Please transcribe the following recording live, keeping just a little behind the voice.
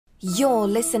You're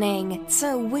listening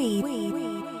to We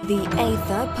the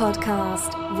Aether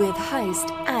Podcast with host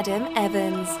Adam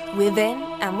Evans, within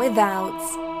and without.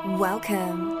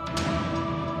 Welcome.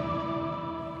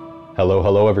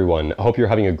 Hello everyone. I hope you're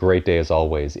having a great day as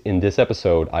always. In this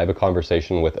episode, I have a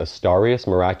conversation with Astarius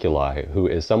Miraculi, who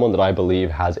is someone that I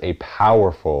believe has a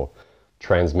powerful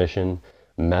transmission,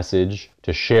 message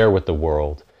to share with the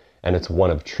world. And it's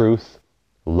one of truth,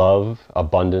 love,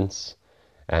 abundance,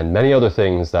 and many other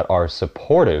things that are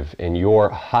supportive in your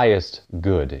highest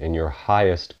good, in your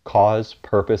highest cause,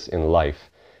 purpose in life.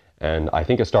 And I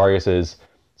think Astarius is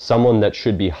someone that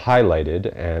should be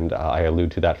highlighted, and I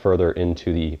allude to that further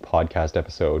into the podcast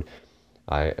episode.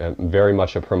 I am very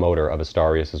much a promoter of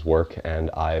Astarius's work, and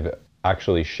I've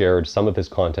actually shared some of his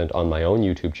content on my own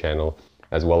YouTube channel,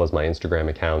 as well as my Instagram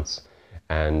accounts.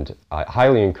 And I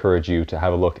highly encourage you to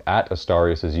have a look at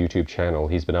Astarius's YouTube channel.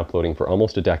 He's been uploading for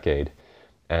almost a decade.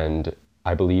 And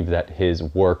I believe that his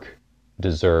work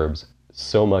deserves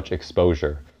so much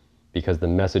exposure because the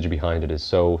message behind it is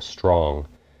so strong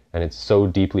and it's so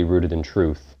deeply rooted in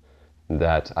truth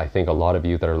that I think a lot of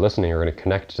you that are listening are going to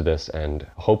connect to this and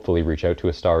hopefully reach out to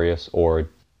Astarius or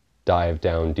dive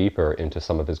down deeper into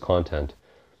some of his content.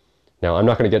 Now, I'm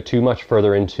not going to get too much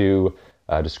further into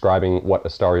describing what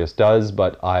Astarius does,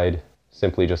 but I'd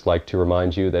simply just like to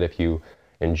remind you that if you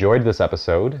enjoyed this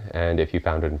episode, and if you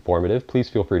found it informative, please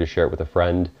feel free to share it with a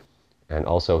friend, and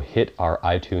also hit our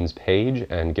iTunes page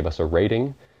and give us a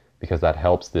rating, because that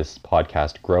helps this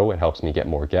podcast grow. It helps me get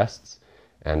more guests,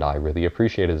 and I really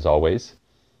appreciate it as always.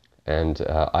 And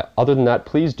other than that,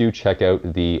 please do check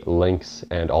out the links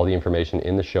and all the information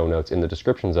in the show notes, in the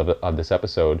descriptions of this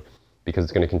episode, because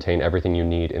it's going to contain everything you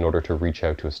need in order to reach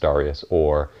out to Astarius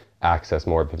or access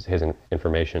more of his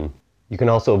information. You can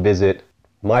also visit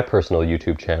my personal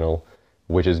YouTube channel,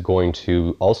 which is going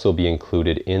to also be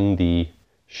included in the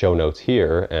show notes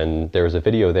here, and there's a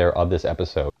video there of this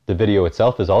episode. The video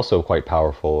itself is also quite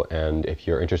powerful, and if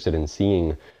you're interested in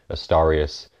seeing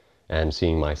Astarius and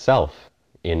seeing myself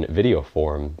in video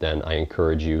form, then I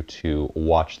encourage you to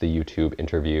watch the YouTube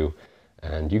interview,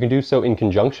 and you can do so in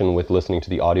conjunction with listening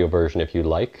to the audio version if you'd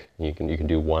like. You can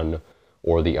do one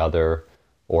or the other,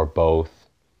 or both,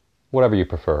 whatever you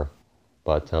prefer.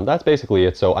 But that's basically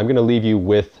it. So I'm going to leave you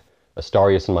with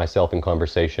Astarius and myself in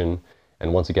conversation.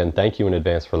 And once again, thank you in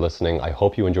advance for listening. I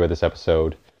hope you enjoy this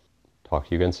episode. Talk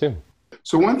to you again soon.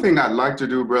 So one thing I'd like to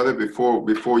do, brother,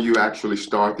 before you actually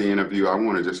start the interview, I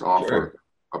want to just offer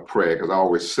a prayer, because I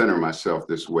always center myself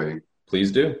this way.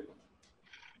 Please do.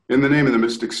 In the name of the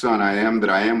mystic Son, I am that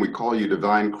I am, we call you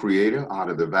divine creator. Out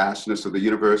of the vastness of the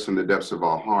universe and the depths of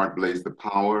our heart blaze the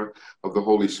power of the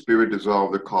Holy Spirit,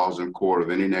 dissolve the cause and core of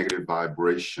any negative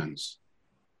vibrations.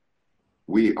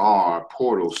 We are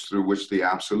portals through which the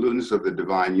absoluteness of the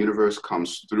divine universe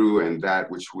comes through, and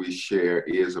that which we share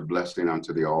is a blessing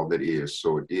unto the all that is.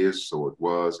 So it is, so it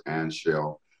was, and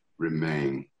shall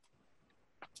remain.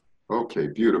 Okay,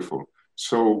 beautiful.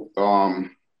 So,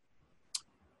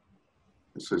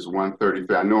 this is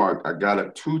 1:33. I know I got a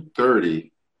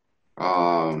 2:30,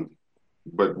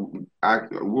 but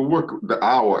we'll work the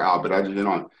hour out. But I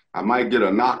might get a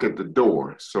knock at the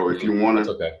door. So if you want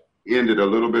to end it a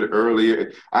little bit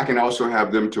earlier, I can also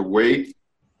have them to wait.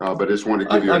 But I just want to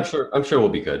give you. I'm sure we'll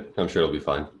be good. I'm sure it'll be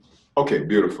fine. Okay,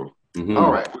 beautiful. Mm-hmm.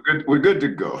 All right, we're good to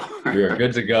go. You're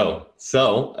good to go.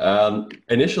 So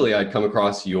initially, I'd come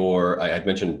across I'd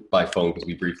mentioned by phone because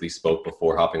we briefly spoke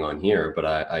before hopping on here, but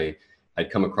I'd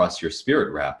come across your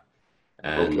spirit rap,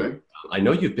 and I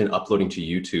know you've been uploading to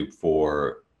YouTube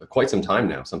for quite some time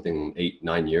now, something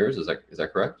 8-9 years. Is that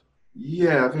correct?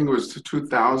 Yeah, I think it was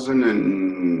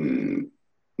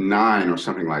 2009 or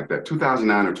something like that.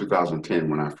 2009 or 2010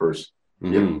 when I first.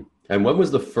 Mm-hmm. Yeah. And when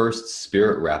was the first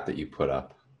spirit rap that you put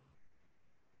up?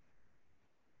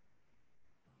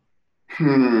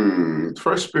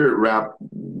 First spirit rap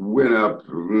went up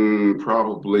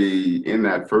probably in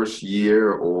that first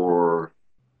year, or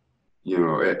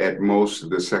at most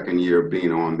the second year of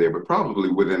being on there, but probably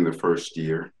within the first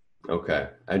year. Okay.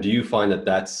 And do you find that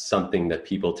that's something that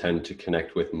people tend to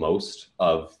connect with most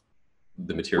of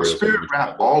the materials? Well, spirit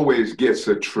rap always gets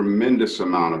a tremendous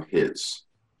amount of hits.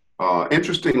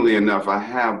 Interestingly enough, I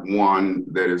have one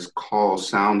that is called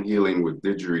Sound Healing with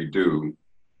Didgeridoo,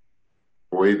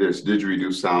 or either it's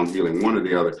Didgeridoo Sound Healing, one or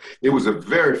the other. It was the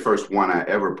very first one I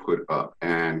ever put up,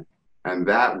 and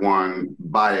that one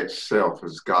by itself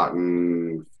has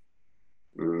gotten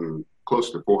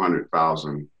close to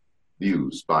 400,000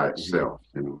 views by itself.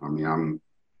 I mean, I'm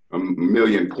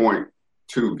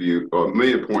 1.2 views or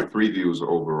 1.3 views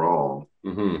overall.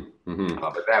 Mm-hmm. Mm-hmm.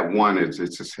 But that one it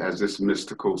just has this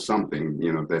mystical something,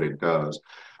 that it does.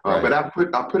 Right. But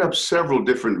I put up several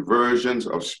different versions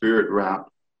of Spirit Rap.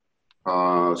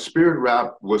 Spirit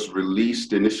Rap was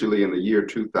released initially in the year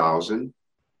 2000.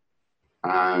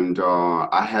 And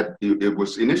it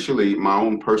was initially my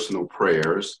own personal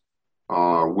prayers,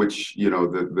 which,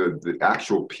 the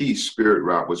actual piece, Spirit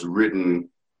Rap, was written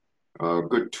a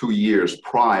good 2 years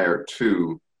prior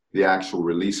to the actual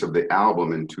release of the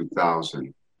album in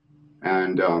 2000.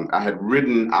 And I had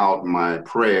written out my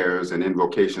prayers and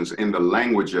invocations in the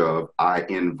language of I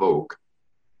invoke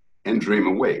and dream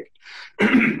awake.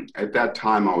 At that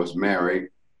time, I was married,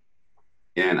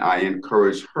 and I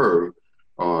encouraged her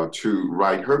to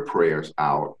write her prayers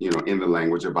out, in the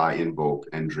language of I invoke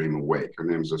and dream awake. Her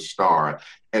name is Star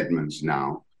Edmonds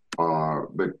now.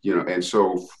 And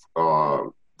so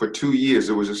for 2 years,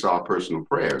 it was just our personal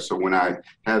prayers. So when I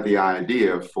had the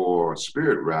idea for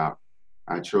Spirit Rap,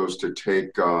 I chose to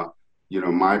take,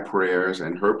 my prayers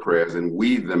and her prayers and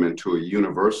weave them into a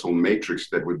universal matrix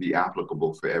that would be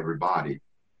applicable for everybody.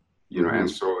 And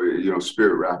so,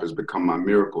 Spirit Rap has become my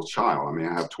miracle child. I mean,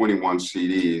 I have 21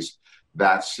 CDs.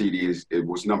 That CD it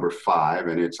was number 5,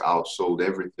 and it's outsold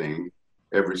everything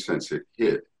ever since it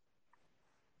hit.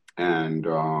 And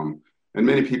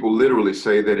many people literally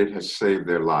say that it has saved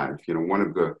their life. One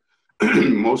of the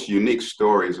most unique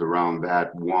stories around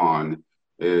that one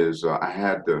is I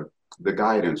had the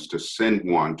guidance to send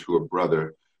one to a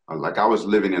brother. Like I was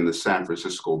living in the San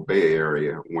Francisco Bay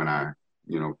Area when I,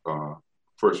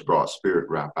 first brought Spirit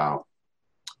Rap out.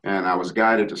 And I was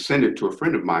guided to send it to a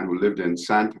friend of mine who lived in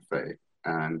Santa Fe.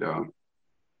 And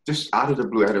just out of the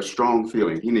blue, I had a strong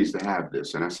feeling he needs to have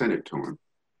this. And I sent it to him.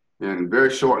 And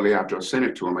very shortly after I sent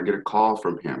it to him, I get a call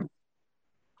from him.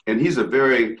 And he's a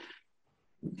very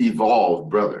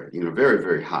evolved brother, very,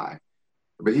 very high.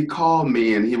 But he called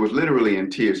me and he was literally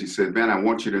in tears. He said, "Man, I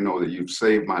want you to know that you've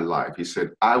saved my life." He said,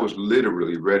 "I was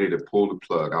literally ready to pull the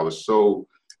plug. I was so,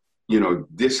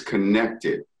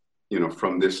 disconnected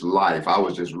from this life. I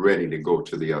was just ready to go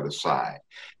to the other side."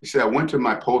 He said, "I went to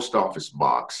my post office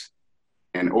box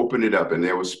and opened it up, and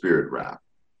there was Spirit Rap."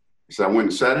 He said, "I went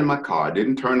and sat in my car,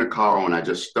 didn't turn the car on. I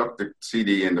just stuck the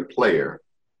CD in the player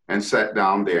and sat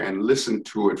down there and listened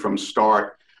to it from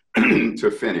start to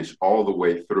finish all the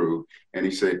way through." And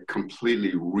he said,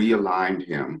 completely realigned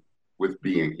him with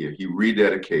being here. He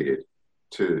rededicated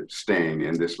to staying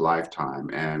in this lifetime.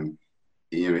 And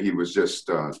he was just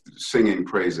singing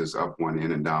praises up one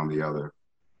end and down the other,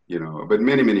 but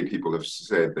many, many people have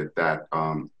said that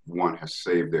one has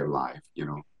saved their life,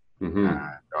 Mm-hmm.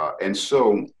 And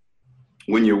so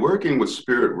when you're working with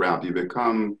Spirit Rap, you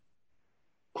become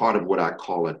part of what I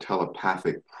call a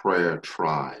telepathic prayer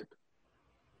tribe,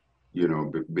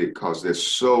 because there's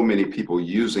so many people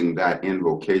using that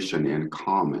invocation in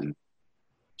common.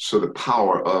 So the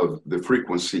power of the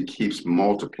frequency keeps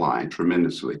multiplying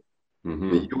tremendously. Mm-hmm.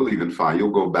 And you'll even find, you'll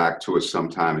go back to it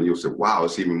sometime and you'll say, wow,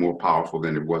 it's even more powerful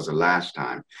than it was the last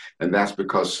time. And that's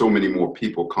because so many more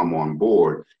people come on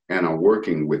board and are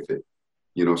working with it.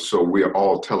 So we're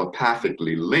all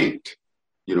telepathically linked,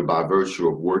 by virtue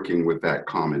of working with that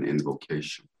common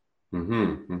invocation.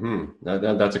 Mm-hmm.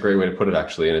 Mm-hmm. That's a great way to put it,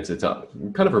 actually. And it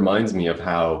kind of reminds me of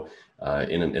how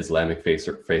in an Islamic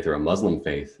faith or a Muslim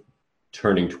faith,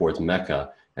 turning towards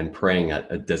Mecca and praying at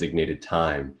a designated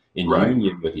time in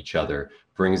union with each other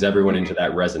brings everyone into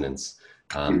that resonance.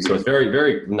 So it's very,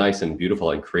 very nice and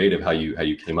beautiful and creative how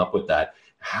you came up with that.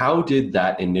 How did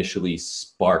that initially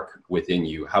spark within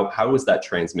you? How was that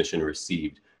transmission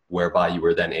received, whereby you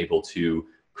were then able to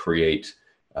create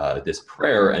this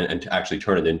prayer and to actually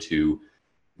turn it into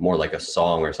more like a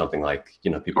song or something like,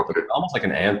 people almost like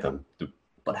an anthem?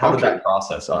 But how did that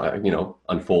process,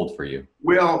 unfold for you?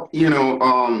 Well,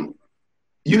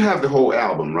 you have the whole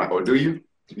album, right? Or do you?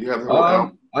 Do you have the whole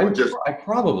album? I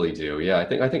probably do. Yeah, I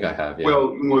think I have. Yeah.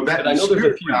 Well, that I know there's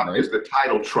a few, right? is the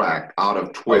title track out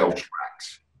of 12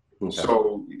 tracks. Okay.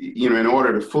 So, in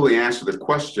order to fully answer the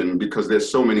question, because there's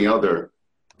so many other,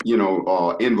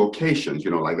 invocations,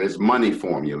 like there's money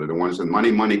formula, the ones that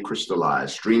money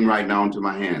crystallize, stream right now into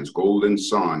my hands, golden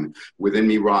sun, within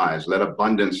me rise, let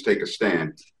abundance take a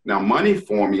stand. Now, money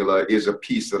formula is a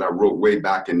piece that I wrote way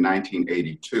back in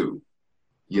 1982.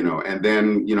 And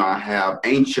then, I have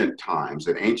Ancient Times,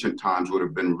 and Ancient Times would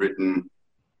have been written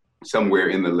somewhere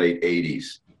in the late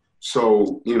 80s.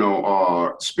 So,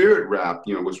 Spirit Rap,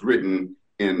 was written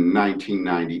in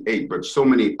 1998, but so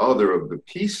many other of the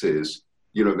pieces,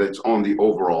 that's on the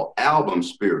overall album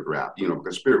Spirit Rap,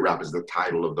 because Spirit Rap is the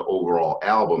title of the overall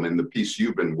album, and the piece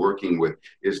you've been working with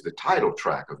is the title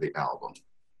track of the album.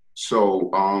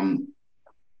 So,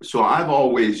 so I've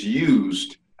always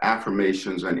used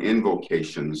affirmations and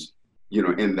invocations,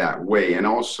 in that way, and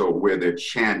also where they're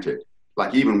chanted.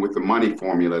 Like even with the money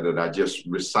formula that I just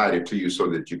recited to you so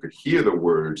that you could hear the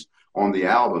words on the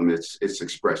album, it's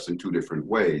expressed in two different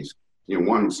ways.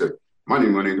 One said, money,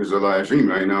 money, because the live stream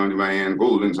right now into my hand,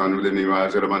 golden sun within me,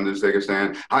 rise at abundance, take a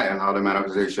stand, high and louder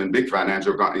manifestation, big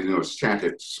financial, it's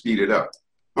chanted, speed it up.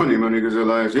 Money, money, because the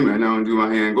live stream right now into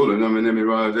my hand, golden sun within me,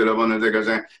 rise at abundance, take a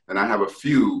stand. And I have a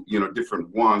few,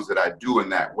 different ones that I do in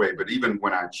that way. But even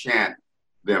when I chant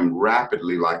them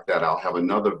rapidly like that, I'll have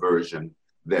another version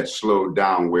that's slowed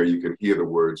down where you can hear the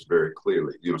words very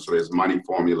clearly. So there's Money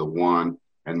Formula 1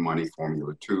 and Money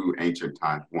Formula 2, Ancient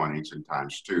Times 1, Ancient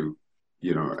Times 2,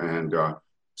 and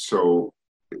so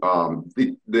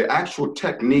the actual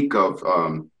technique of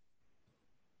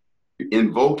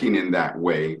invoking in that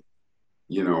way,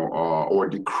 or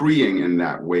decreeing in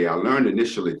that way, I learned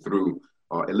initially through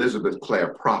Elizabeth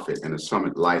Clare Prophet and the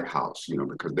Summit Lighthouse,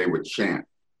 because they would chant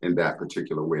in that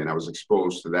particular way. And I was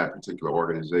exposed to that particular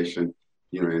organization,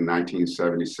 in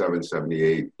 1977,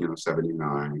 78,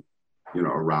 79,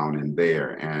 around in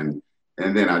there. And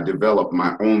then I developed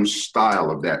my own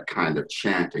style of that kind of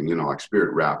chanting, like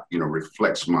spirit rap,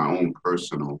 reflects my own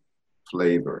personal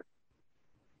flavor.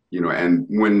 And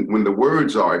when the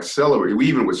words are accelerated,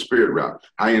 even with spirit rap,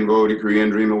 I invoke, decree,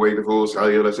 and dream awake the full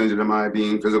cellular sense of my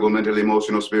being, physical, mental,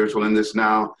 emotional, spiritual in this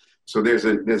now. So there's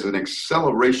an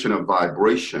acceleration of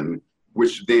vibration,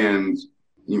 which then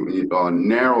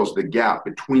narrows the gap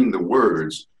between the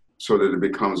words so that it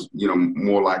becomes,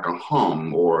 more like a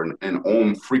hum or an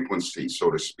ohm frequency, so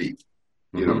to speak,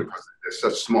 because there's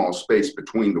such small space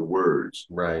between the words.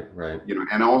 Right.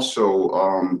 And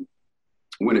also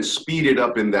when it's speeded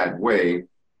up in that way,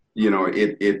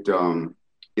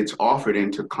 it's offered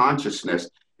into consciousness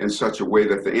in such a way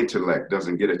that the intellect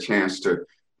doesn't get a chance to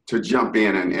jump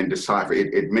in and decipher.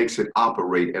 It makes it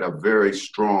operate at a very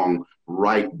strong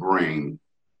right brain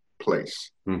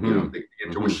place, the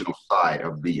intuitional side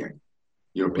of being.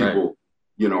 People,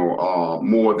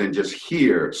 more than just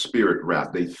hear spirit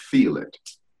rap, they feel it.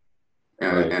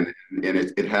 And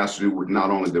it has to do with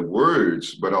not only the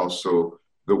words, but also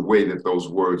the way that those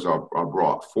words are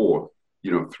brought forth,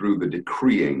 through the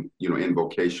decreeing,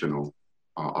 invocational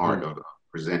art of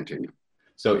presenting it.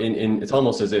 So it's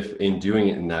almost as if in doing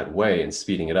it in that way and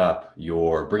speeding it up,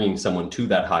 you're bringing someone to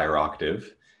that higher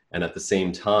octave. And at the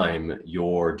same time,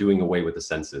 you're doing away with the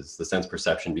senses, the sense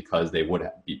perception, because they would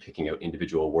be picking out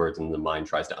individual words and the mind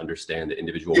tries to understand the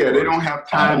individual words. Yeah, they don't have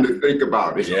time to think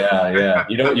about it. Yeah.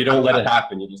 You don't let it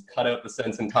happen. You just cut out the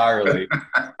sense entirely.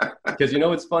 Because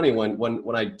it's funny,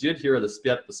 when I did hear the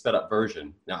sped up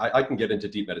version, now I can get into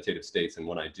deep meditative states, and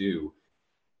when I do,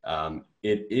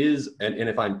 it is, and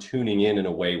if I'm tuning in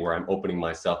a way where I'm opening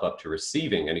myself up to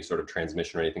receiving any sort of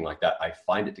transmission or anything like that, I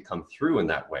find it to come through in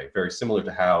that way, very similar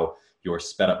to how your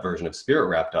sped up version of Spirit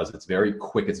Rap does. It's very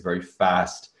quick, it's very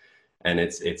fast, and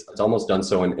it's almost done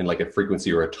so in like a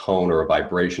frequency or a tone or a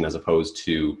vibration, as opposed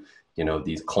to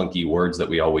these clunky words that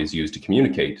we always use to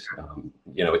communicate.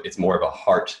 It's more of a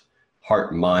heart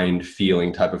mind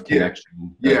feeling type of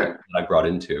connection that I brought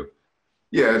into.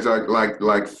 Yeah, it's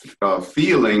like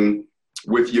feeling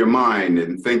with your mind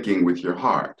and thinking with your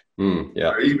heart.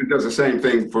 Yeah. It even does the same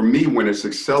thing for me when it's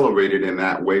accelerated in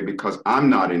that way, because I'm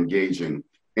not engaging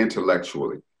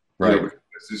intellectually. Right.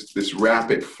 This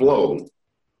rapid flow,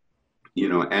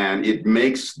 and it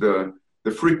makes the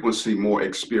frequency more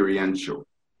experiential.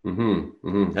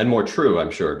 And more true,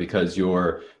 I'm sure, because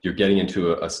you're getting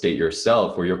into a state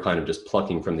yourself where you're kind of just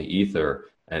plucking from the ether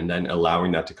and then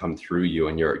allowing that to come through you,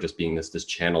 and you're just being this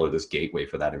channel or this gateway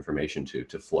for that information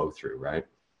to flow through, right?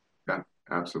 Yeah,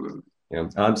 absolutely.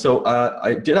 Yeah. So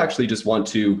I did actually just want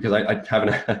to, because I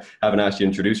haven't asked you to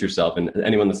introduce yourself, and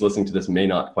anyone that's listening to this may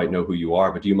not quite know who you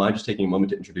are, but do you mind just taking a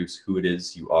moment to introduce who it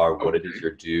is you are, what it is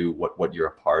you do, what you're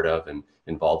a part of and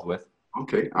involved with?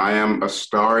 Okay, I am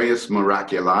Astarius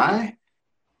Miraculi,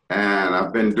 and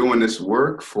I've been doing this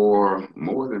work for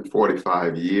more than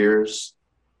 45 years.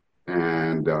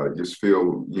 And just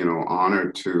feel,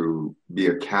 honored to be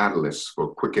a catalyst for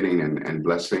quickening and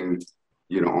blessing,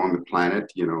 on the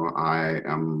planet. I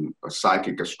am a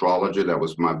psychic astrologer. That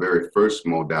was my very first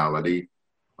modality.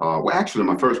 Actually,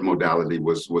 my first modality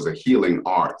was a healing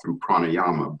art through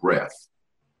pranayama, breath,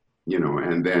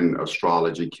 and then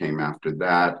astrology came after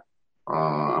that.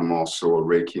 I'm also a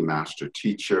Reiki master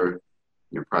teacher,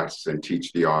 practice and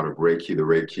teach the art of Reiki. The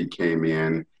Reiki came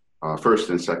in first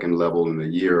and second level in the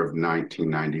year of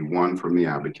 1991 for me.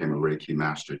 I became a Reiki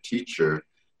master teacher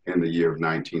in the year of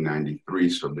 1993.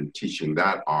 So I've been teaching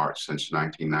that art since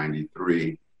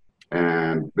 1993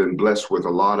 and been blessed with a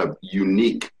lot of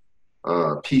unique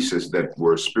pieces that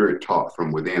were spirit taught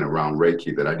from within around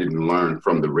Reiki that I didn't learn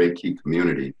from the Reiki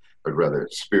community, but rather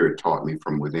spirit taught me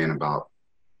from within about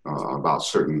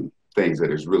certain things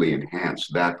that has really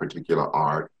enhanced that particular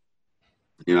art.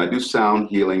 You know, I do sound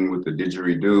healing with the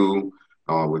didgeridoo,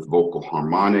 with vocal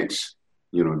harmonics.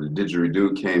 You know, the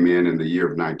didgeridoo came in the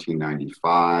year of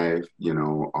 1995, you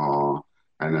know,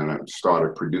 and then I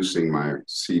started producing my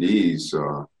CDs.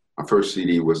 My first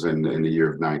CD was in the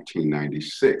year of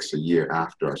 1996, a year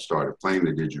after I started playing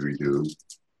the didgeridoo.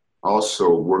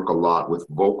 Also work a lot with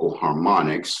vocal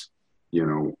harmonics, you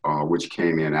know, which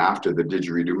came in after the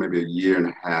didgeridoo, maybe a year and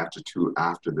a half to two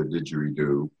after the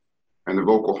didgeridoo. And the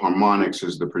vocal harmonics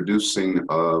is the producing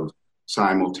of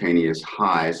simultaneous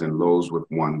highs and lows with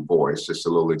one voice. Just a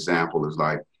little example is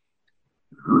like,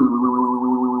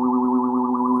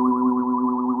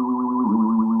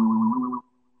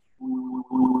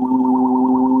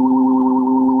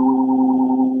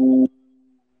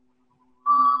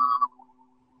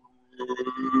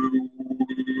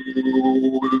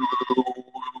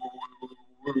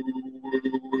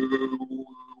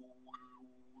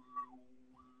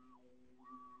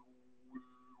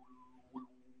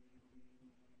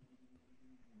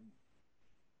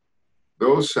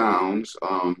 those sounds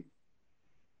are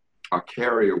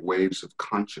carrier waves of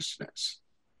consciousness.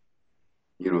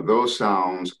 You know, those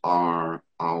sounds are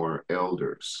our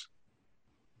elders.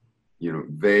 You know,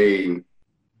 they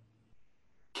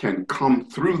can come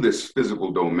through this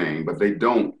physical domain, but they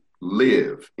don't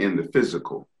live in the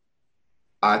physical.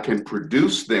 I can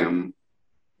produce them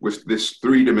with this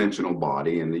three-dimensional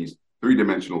body and these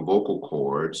three-dimensional vocal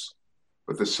cords,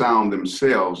 but the sound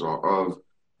themselves are of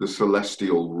the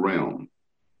celestial realm.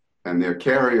 And they're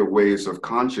carrier waves of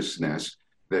consciousness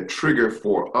that trigger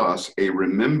for us a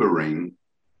remembering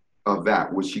of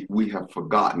that which we have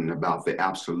forgotten about the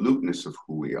absoluteness of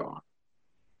who we are.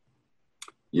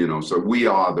 You know, so we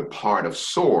are the part of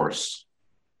source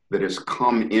that has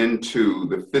come into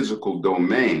the physical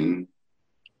domain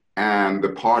and the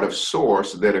part of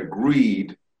source that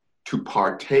agreed to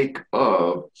partake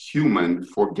of human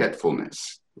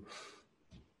forgetfulness.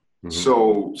 Mm-hmm.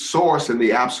 So source in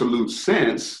the absolute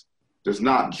sense does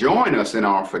not join us in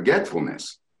our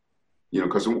forgetfulness, you know,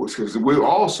 because we're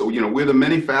also, you know, we're the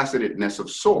many facetedness of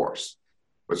source,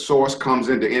 but source comes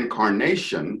into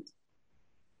incarnation,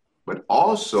 but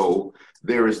also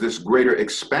there is this greater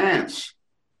expanse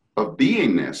of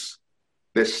beingness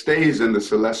that stays in the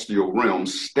celestial realm,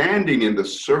 standing in the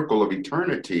circle of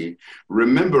eternity,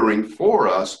 remembering for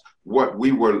us what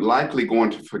we were likely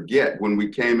going to forget when we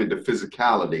came into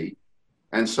physicality,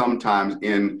 and sometimes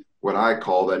in what I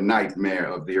call the nightmare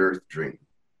of the earth dream.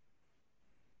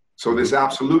 So this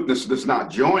absoluteness does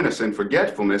not join us in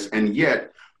forgetfulness, and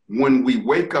yet when we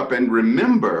wake up and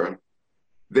remember,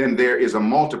 then there is a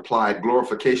multiplied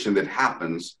glorification that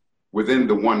happens within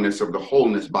the oneness of the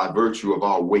wholeness by virtue of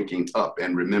our waking up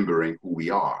and remembering who we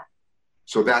are.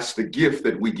 So that's the gift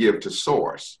that we give to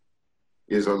Source,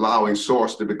 is allowing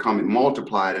Source to become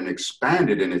multiplied and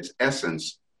expanded in its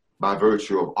essence by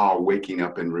virtue of our waking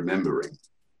up and remembering.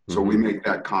 So we make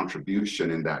that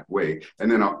contribution in that way. And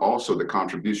then also the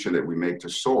contribution that we make to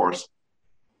Source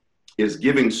is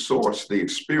giving Source the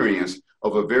experience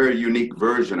of a very unique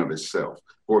version of itself.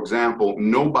 For example,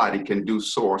 nobody can do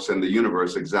Source in the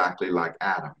universe exactly like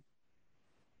Adam.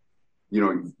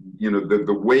 You know,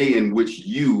 the way in which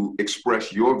you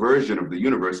express your version of the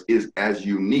universe is as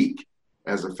unique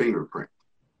as a fingerprint.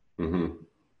 Mm-hmm.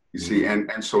 You see,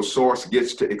 and so Source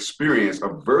gets to experience a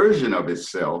version of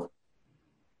itself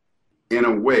in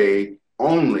a way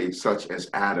only such as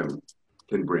Adam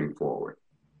can bring forward.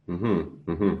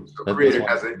 Mm-hmm. Mm-hmm. So Creator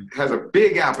has a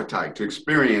big appetite to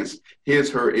experience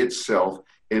his, her, itself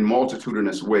in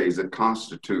multitudinous ways that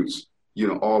constitutes, you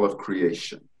know, all of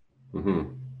creation.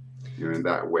 Mm-hmm. You know, in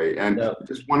that way. And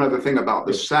just one other thing about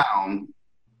the sound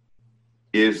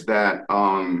is that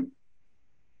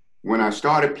when I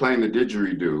started playing the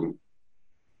didgeridoo,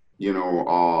 you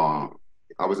know,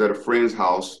 I was at a friend's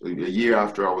house a year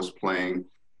after I was playing,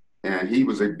 and he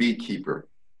was a beekeeper.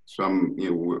 So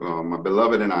my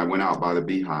beloved and I went out by the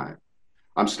beehive.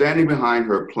 I'm standing behind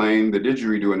her playing the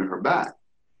didgeridoo in her back.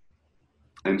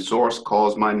 And Source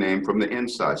calls my name from the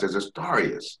inside, says,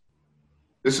 Astarius.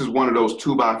 This is one of those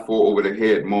 2x4 over the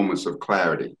head moments of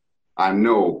clarity. I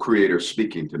know Creator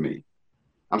speaking to me.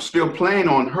 I'm still playing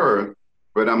on her,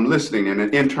 but I'm listening. And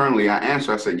then internally I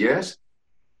answer, I say, yes.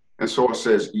 And Source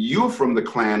says, you're from the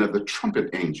clan of the trumpet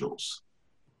angels.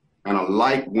 And a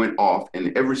light went off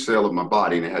in every cell of my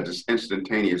body, and I had this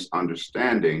instantaneous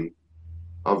understanding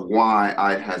of why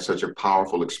I had such a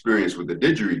powerful experience with the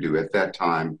didgeridoo at that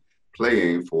time,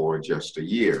 playing for just a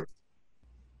year.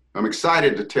 I'm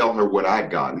excited to tell her what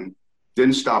I'd gotten.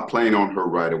 Didn't stop playing on her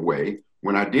right away.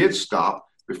 When I did stop,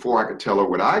 before I could tell her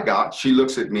what I got, she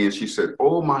looks at me and she said,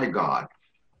 "Oh my God,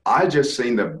 I just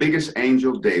seen the biggest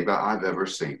angel Deva I've ever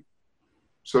seen."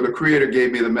 So the Creator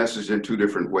gave me the message in two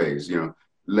different ways.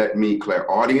 Let me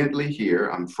clairaudiently hear.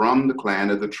 I'm from the clan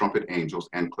of the trumpet angels,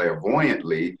 and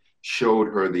clairvoyantly showed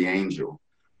her the angel.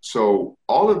 So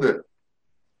all of the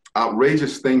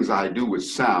outrageous things I do with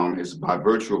sound is by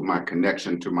virtue of my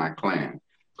connection to my clan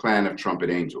of trumpet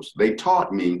angels. They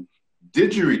taught me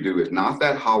didgeridoo is not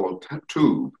that hollow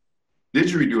tube.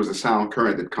 Didgeridoo is a sound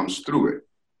current that comes through it.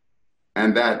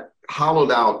 And that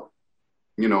hollowed out,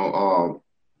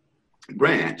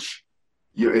 branch,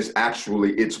 is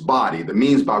actually its body, the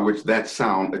means by which that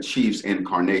sound achieves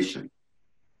incarnation.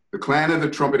 The clan of the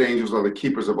trumpet angels are the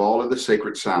keepers of all of the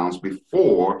sacred sounds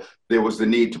before there was the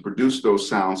need to produce those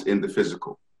sounds in the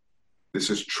physical. This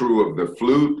is true of the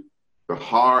flute, the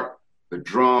harp, the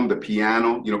drum, the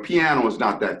piano. Piano is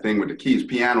not that thing with the keys.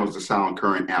 Piano is the sound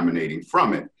current emanating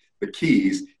from it. The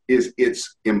keys is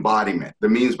its embodiment, the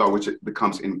means by which it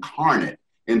becomes incarnate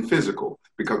in physical,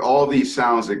 because all these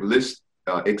sounds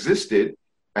existed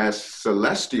as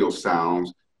celestial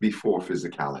sounds before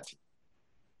physicality.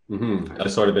 Mm-hmm.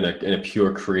 Sort of in a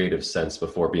pure creative sense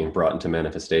before being brought into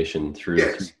manifestation through.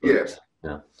 Yes.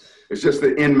 Yeah. It's just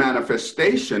that in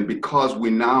manifestation, because we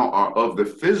now are of the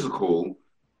physical,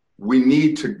 we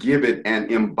need to give it an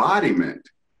embodiment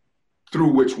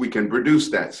through which we can produce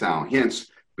that sound. Hence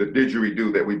the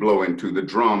didgeridoo that we blow into, the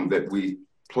drum that we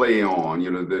play on,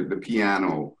 the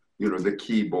piano, the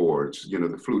keyboards,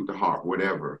 the flute, the harp,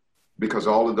 whatever, because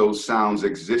all of those sounds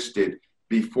existed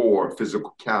before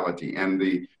physicality. And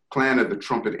the clan of the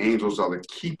trumpet angels are the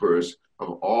keepers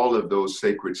of all of those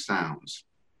sacred sounds.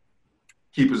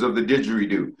 Keepers of the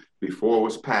didgeridoo, before it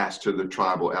was passed to the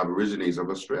tribal aborigines of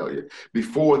Australia,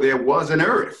 before there was an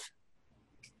earth,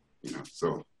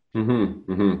 so.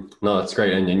 No, that's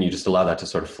great. And you just allow that to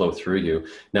sort of flow through you.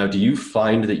 Now, do you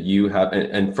find that you have,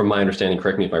 and from my understanding,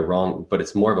 correct me if I'm wrong, but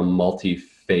it's more of a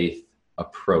multi-faith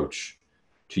approach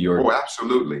to your... Oh,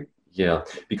 absolutely. Yeah,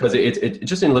 because it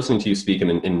just in listening to you speak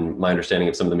and in my understanding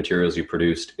of some of the materials you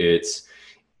produced,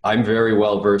 I'm very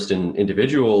well versed in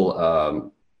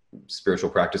individual spiritual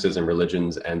practices and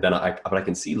religions, and then but I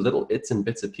can see little bits and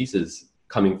pieces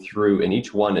coming through in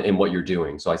each one in what you're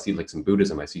doing. So I see like some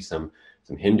Buddhism, I see some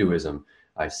Hinduism,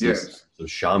 I see some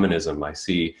shamanism, I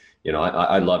see,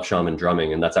 I love shaman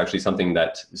drumming, and that's actually something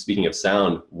that, speaking of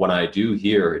sound, when I do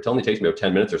hear, it only takes me about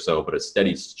 10 minutes or so, but a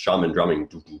steady shaman drumming,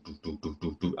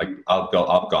 I'm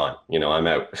gone, I'm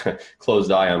out.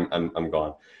 Closed eye, I'm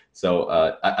gone. So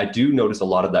I do notice a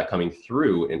lot of that coming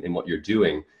through in what you're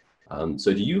doing.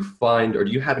 So do you find, or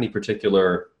do you have any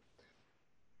particular,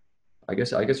 I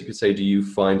guess you could say, do you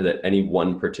find that any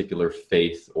one particular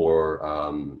faith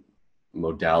or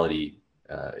modality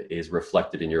is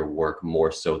reflected in your work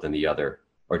more so than the other?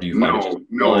 Or do you find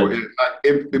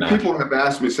if people have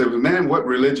asked me, say, "Man, what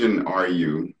religion are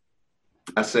you?"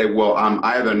 I say, well, I'm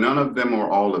either none of them or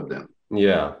all of them.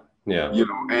 Yeah.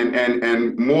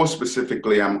 And more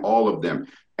specifically, I'm all of them.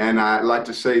 And I like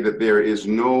to say that there is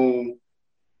no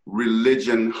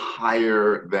religion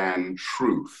higher than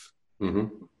truth. Mm-hmm.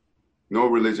 No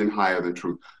religion higher than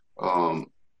truth.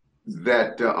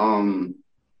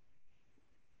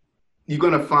 You're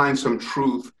going to find some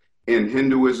truth in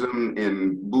Hinduism,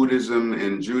 in Buddhism,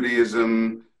 in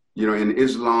Judaism, in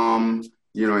Islam,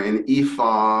 in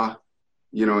Ifa,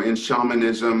 in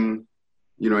shamanism,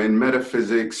 in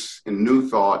metaphysics, in New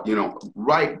Thought,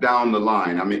 right down the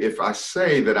line. I mean, if I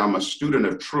say that I'm a student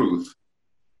of truth,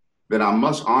 then I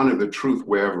must honor the truth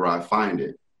wherever I find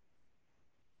it.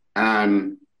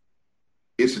 And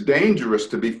it's dangerous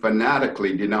to be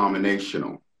fanatically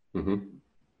denominational. Mm-hmm.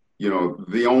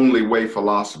 The only way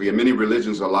philosophy, and many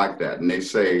religions are like that. And they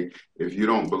say, if you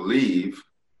don't believe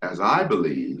as I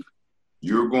believe,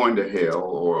 you're going to hell,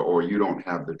 or you don't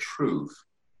have the truth.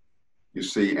 You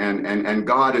see, and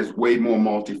God is way more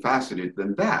multifaceted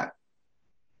than that.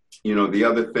 The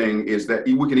other thing is that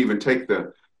we can even take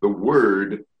the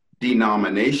word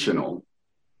denominational,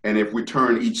 and if we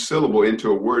turn each syllable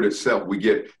into a word itself, we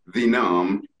get the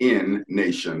numb in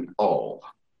nation all.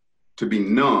 To be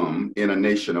numb in a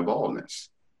nation of allness,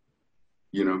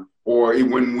 or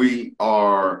when we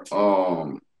are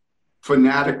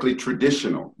fanatically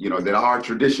traditional, that our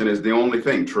tradition is the only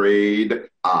thing, trade,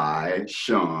 I,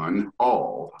 shun,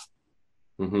 all.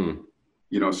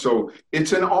 Mm-hmm. So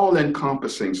it's an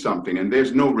all-encompassing something, and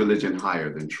there's no religion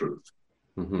higher than truth.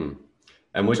 Mm-hmm.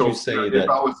 And would you say that...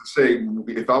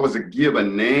 If I was to give a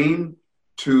name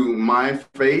to my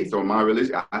faith or my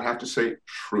religion, I'd have to say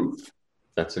truth.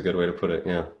 That's a good way to put it.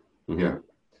 Yeah. Mm-hmm. Yeah.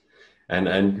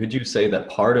 And could you say that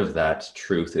part of that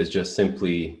truth is just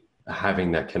simply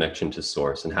having that connection to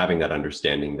source and having that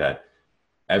understanding that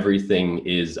everything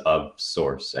is of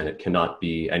source and it cannot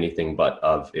be anything but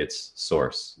of its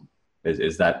source?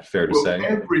 Is that fair to say?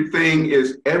 Everything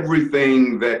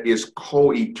that is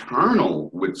co-eternal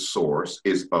with source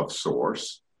is of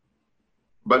source.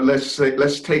 But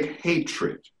let's take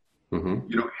hatred. Mm-hmm.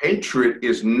 You know, hatred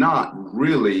is not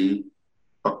really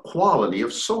a quality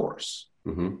of source.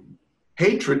 Mm-hmm.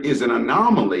 Hatred is an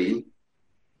anomaly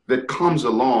that comes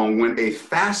along when a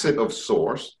facet of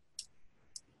source,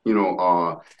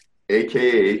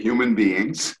 AKA human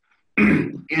beings,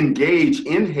 engage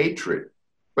in hatred.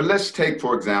 But let's take,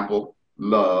 for example,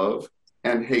 love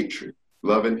and hatred,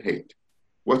 love and hate.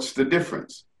 What's the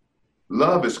difference?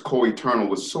 Love is co-eternal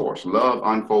with source. Love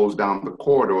unfolds down the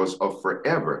corridors of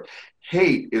forever.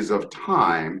 Hate is of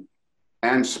time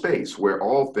and space where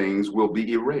all things will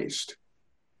be erased.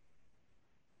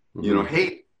 Mm-hmm. You know,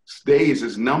 hate days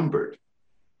is numbered,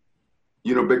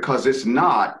 because it's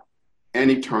not an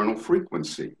eternal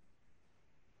frequency.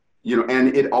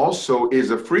 And it also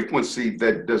is a frequency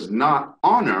that does not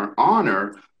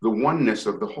honor the oneness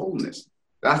of the wholeness.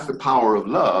 That's the power of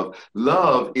love.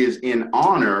 Love is in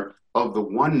honor of the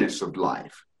oneness of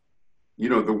life,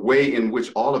 the way in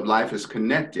which all of life is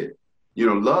connected.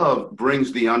 Love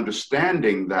brings the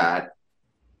understanding that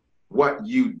what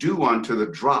you do unto the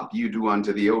drop, you do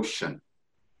unto the ocean.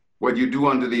 What you do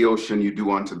unto the ocean, you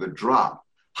do unto the drop.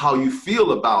 How you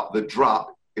feel about the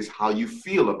drop is how you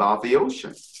feel about the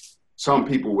ocean. Some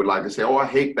people would like to say, oh, I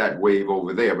hate that wave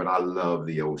over there, but I love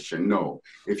the ocean. No,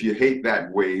 if you hate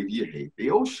that wave, you hate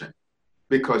the ocean,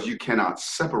 because you cannot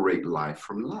separate life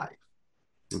from life.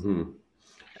 Mm-hmm.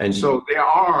 And so there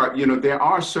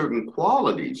are certain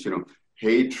qualities,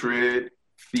 hatred,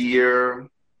 fear,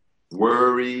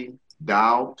 worry,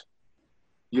 doubt,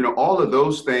 all of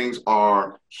those things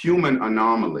are human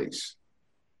anomalies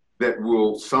that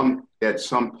will at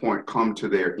some point come to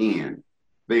their end.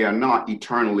 They are not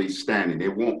eternally standing. They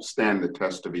won't stand the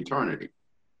test of eternity.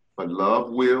 But love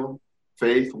will,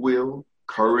 faith will,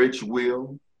 courage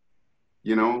will,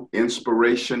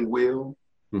 inspiration will,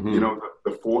 mm-hmm.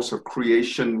 The force of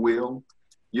creation will,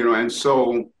 and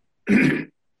so,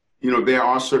 there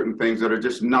are certain things that are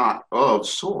just not of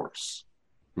source.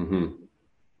 Mm-hmm.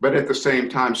 But at the same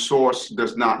time, source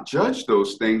does not judge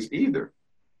those things either.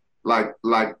 Like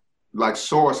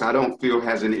source, I don't feel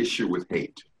has an issue with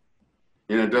hate.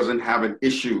 It doesn't have an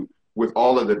issue with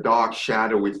all of the dark,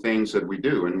 shadowy things that we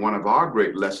do. And one of our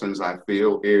great lessons, I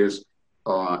feel, is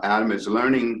Adam is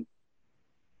learning.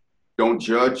 Don't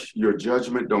judge your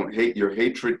judgment. Don't hate your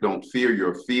hatred. Don't fear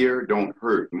your fear. Don't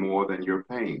hurt more than your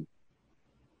pain.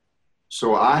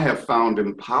 So I have found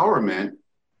empowerment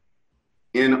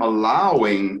in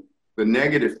allowing the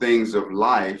negative things of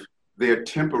life their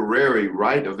temporary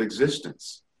right of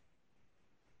existence.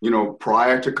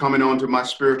 Prior to coming onto my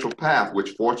spiritual path,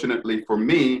 which fortunately for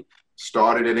me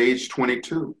started at age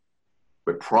 22.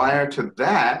 But prior to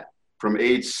that, from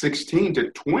age 16 to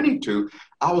 22,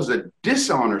 I was a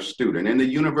dishonor student in the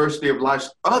University of Life's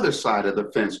other side of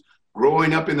the fence,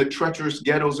 growing up in the treacherous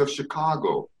ghettos of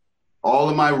Chicago. All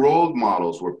of my role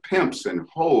models were pimps and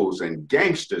hoes and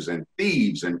gangsters and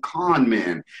thieves and con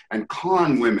men and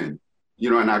con women.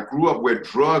 And I grew up where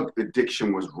drug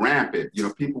addiction was rampant.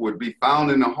 People would be found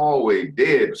in the hallway,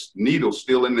 dead, needles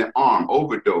still in their arm,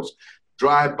 overdose,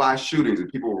 drive-by shootings,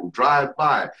 and people would drive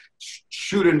by,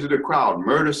 shoot into the crowd,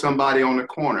 murder somebody on the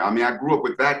corner. I mean, I grew up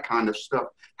with that kind of stuff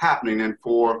happening. And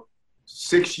for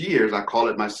 6 years, I call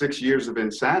it my 6 years of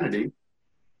insanity,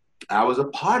 I was a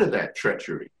part of that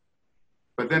treachery.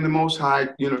 But then the Most High,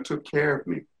 took care of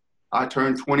me. I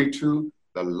turned 22,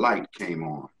 the light came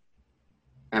on.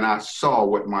 And I saw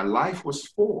what my life was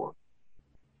for.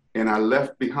 And I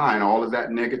left behind all of that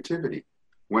negativity.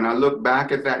 When I look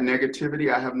back at that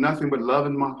negativity, I have nothing but love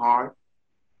in my heart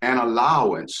and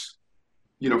allowance,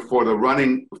 for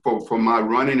my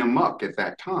running amok at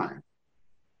that time.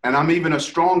 And I'm even a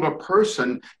stronger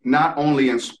person, not only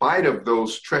in spite of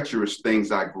those treacherous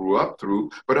things I grew up through,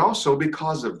 but also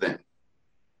because of them.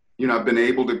 I've been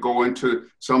able to go into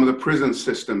some of the prison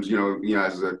systems,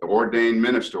 as an ordained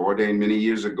minister, ordained many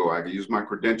years ago. I could use my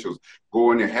credentials,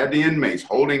 go in there, had the inmates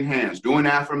holding hands, doing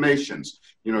affirmations,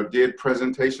 did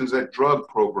presentations at drug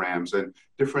programs and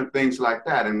different things like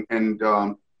that. And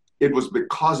it was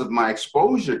because of my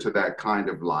exposure to that kind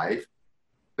of life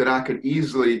that I could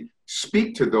easily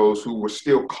speak to those who were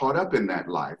still caught up in that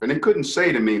life. And they couldn't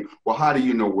say to me, well, how do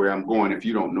you know where I'm going if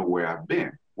you don't know where I've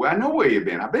been? Well, I know where you've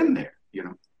been. I've been there,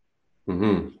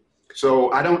 Mm-hmm.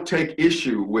 So I don't take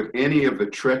issue with any of the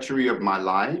treachery of my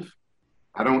life.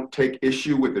 I don't take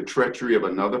issue with the treachery of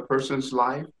another person's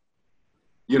life.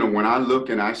 You know, when I look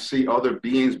and I see other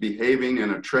beings behaving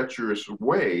in a treacherous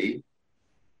way,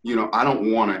 you know, I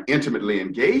don't want to intimately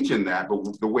engage in that,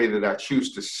 but the way that I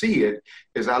choose to see it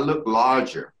is I look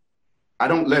larger. I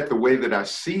don't let the way that I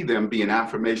see them be an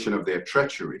affirmation of their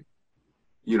treachery.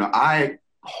 You know, I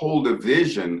hold a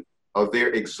vision of their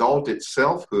exalted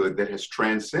selfhood that has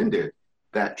transcended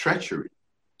that treachery.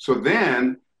 So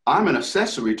then I'm an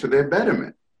accessory to their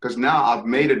betterment, because now I've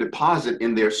made a deposit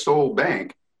in their soul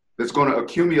bank that's going to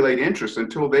accumulate interest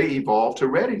until they evolve to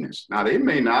readiness. Now, they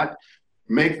may not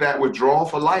make that withdrawal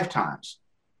for lifetimes,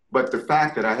 but the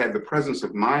fact that I had the presence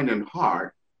of mind and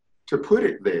heart to put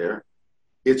it there,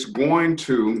 it's going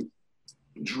to,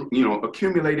 you know,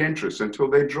 accumulate interest until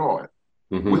they draw it,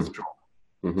 withdraw.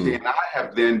 See, and I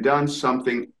have then done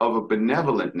something of a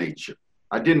benevolent nature.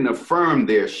 I didn't affirm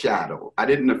their shadow. I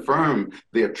didn't affirm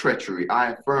their treachery.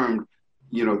 I affirmed,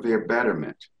 you know, their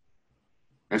betterment.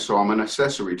 And so I'm an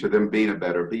accessory to them being a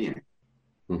better being.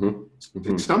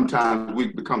 And sometimes we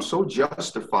become so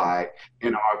justified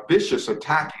in our vicious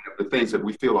attacking of the things that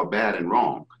we feel are bad and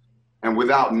wrong. And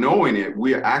without knowing it,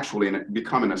 we are actually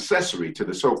become an accessory to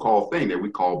the so-called thing that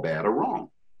we call bad or wrong.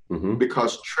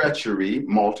 Because treachery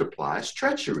multiplies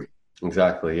treachery.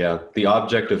 Exactly, yeah. The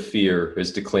object of fear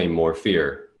is to claim more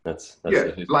fear. That's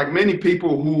like many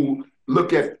people who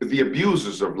look at the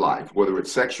abusers of life, whether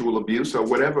it's sexual abuse or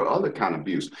whatever other kind of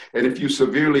abuse. And if you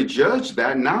severely judge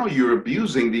that, now you're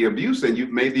abusing the abuse and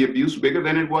you've made the abuse bigger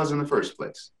than it was in the first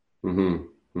place.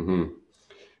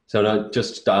 So now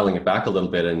just dialing it back a little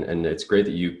bit, and it's great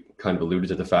that you kind of alluded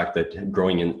to the fact that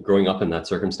growing up in that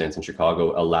circumstance in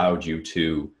Chicago allowed you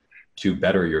to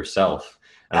better yourself.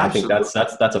 And Absolutely. I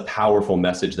think that's a powerful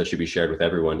message that should be shared with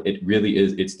everyone. It really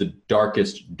is. It's the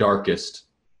darkest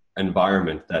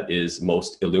environment that is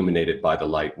most illuminated by the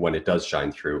light when it does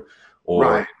shine through,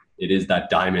 or it is that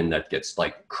diamond that gets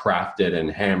like crafted and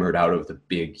hammered out of the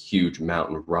big, huge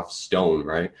mountain, rough stone,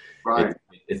 right?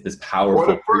 It's this powerful.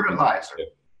 What a fertilizer.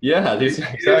 Yeah,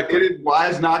 exactly. It is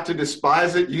wise not to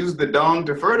despise it. Use the dung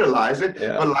to fertilize it.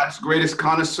 But life's greatest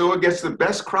connoisseur gets the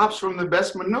best crops from the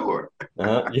best manure.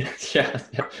 Yeah,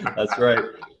 that's right.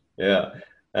 Yeah.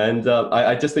 And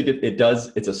I just think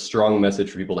it's a strong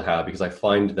message for people to have, because I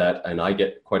find that, and I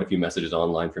get quite a few messages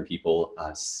online from people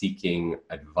seeking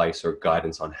advice or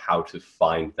guidance on how to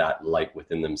find that light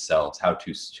within themselves, how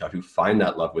to find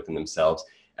that love within themselves.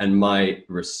 And my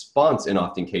response in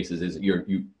often cases is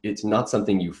it's not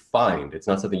something you find. It's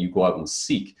not something you go out and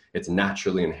seek. It's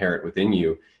naturally inherent within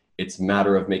you. It's a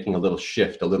matter of making a little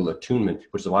shift, a little attunement,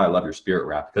 which is why I love your spirit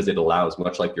wrap, because it allows,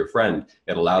 much like your friend,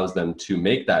 it allows them to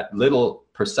make that little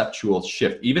perceptual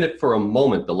shift. Even if for a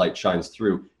moment the light shines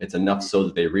through, it's enough so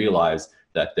that they realize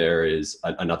that there is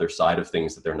another side of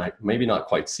things that they're maybe not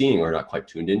quite seeing or not quite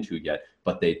tuned into yet,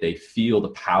 but they feel the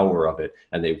power of it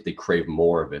and they crave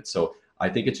more of it. So I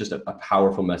think it's just a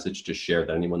powerful message to share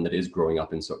that anyone that is growing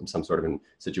up in some sort of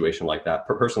situation like that.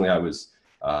 Personally,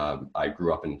 I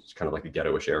grew up in kind of like a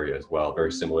ghetto-ish area as well,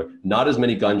 very similar. Not as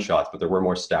many gunshots, but there were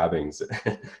more stabbings,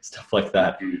 stuff like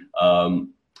that.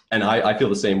 And I feel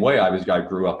the same way. I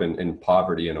grew up in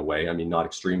poverty in a way. I mean, not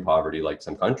extreme poverty like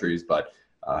some countries, but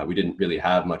we didn't really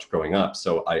have much growing up.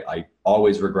 So I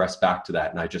always regress back to that.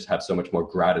 And I just have so much more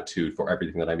gratitude for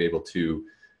everything that I'm able to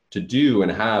do and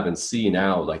have and see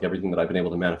now, like everything that I've been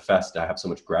able to manifest. I have so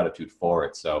much gratitude for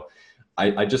it. So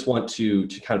I just want to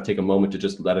kind of take a moment to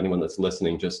just let anyone that's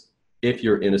listening, just if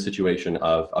you're in a situation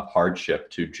of hardship,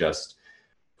 to just,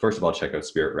 first of all, check out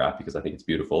Spirit Wrap, because I think it's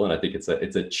beautiful. And I think it's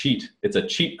a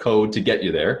cheat code to get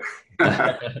you there.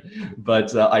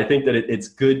 But I think that it's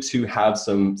good to have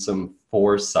some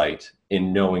foresight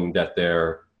in knowing that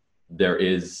there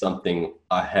is something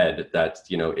ahead that,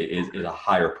 you know, is a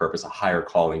higher purpose, a higher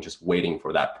calling, just waiting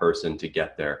for that person to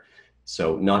get there.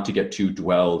 So not to get too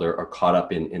dwelled or caught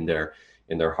up in their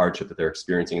hardship that they're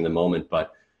experiencing in the moment,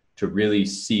 but to really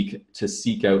seek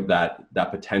out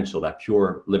that potential, that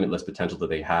pure limitless potential that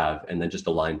they have, and then just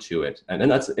align to it. And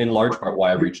that's in large part why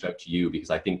I reached out to you, because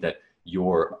I think that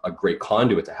you're a great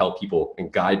conduit to help people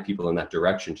and guide people in that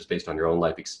direction, just based on your own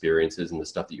life experiences and the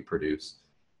stuff that you produce.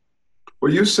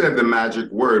 Well, you said the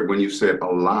magic word when you said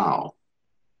allow.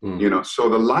 You know, so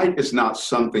the light is not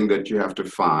something that you have to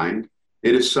find.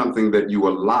 It is something that you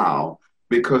allow,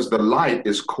 because the light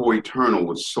is co-eternal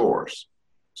with source.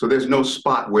 So there's no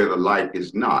spot where the light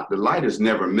is not. The light is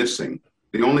never missing.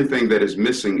 The only thing that is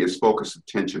missing is focused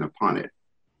attention upon it.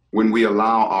 When we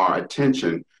allow our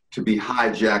attention to be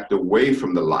hijacked away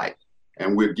from the light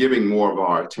And we're giving more of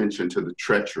our attention to the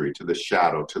treachery, to the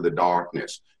shadow, to the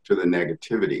darkness, to the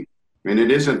negativity. And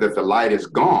it isn't that the light is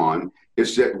gone,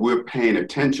 it's that we're paying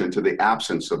attention to the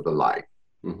absence of the light.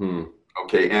 Mm-hmm.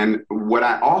 Okay, and what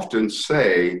I often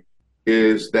say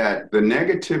is that the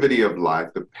negativity of life,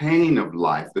 the pain of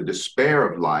life, the despair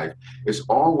of life is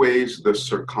always the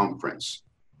circumference.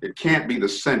 It can't be the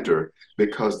center,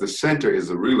 because the center is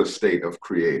the real estate of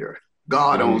Creator.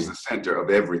 God owns the center of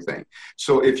everything.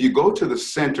 So if you go to the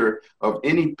center of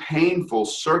any painful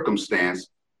circumstance,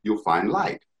 you'll find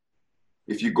light.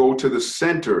 If you go to the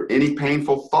center, any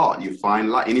painful thought, you find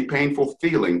light. Any painful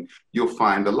feeling, you'll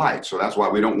find the light. So that's why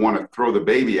we don't want to throw the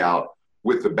baby out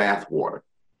with the bathwater.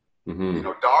 Mm-hmm. You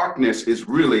know, darkness is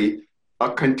really a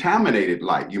contaminated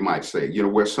light, you might say, you know,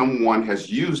 where someone has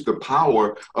used the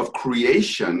power of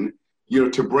creation, you know,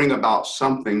 to bring about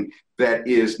something that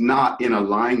is not in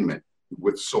alignment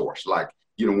with source. Like,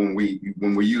 you know,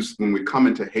 when we come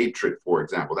into hatred, for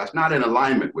example, that's not in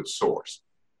alignment with source.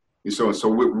 And so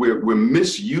we're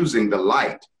misusing the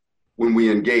light when we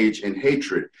engage in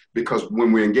hatred, because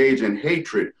when we engage in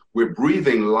hatred, we're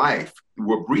breathing life,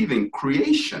 we're breathing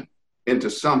creation into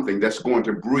something that's going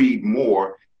to breed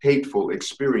more hateful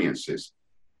experiences.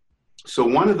 So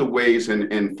one of the ways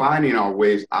in finding our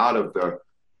ways out of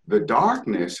the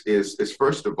darkness is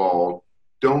first of all,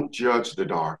 don't judge the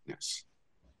darkness.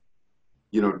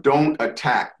 You know, don't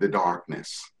attack the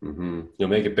darkness. Mm-hmm. You'll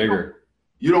make it bigger.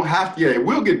 You don't have to, yeah, it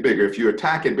will get bigger if you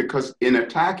attack it, because in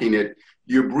attacking it,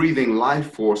 you're breathing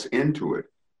life force into it.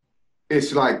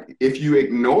 It's like if you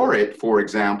ignore it, for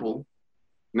example,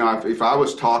 now if I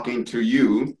was talking to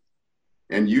you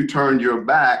and you turned your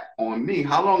back on me,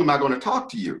 how long am I going to talk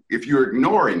to you if you're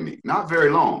ignoring me? Not very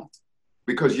long,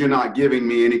 because you're not giving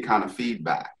me any kind of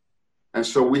feedback. And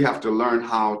so we have to learn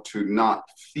how to not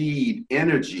feed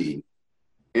energy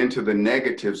into the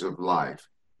negatives of life.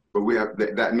 But we have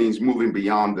that means moving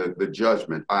beyond the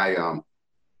judgment. I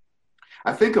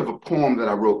think of a poem that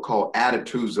I wrote called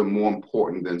 "Attitudes Are More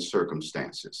Important Than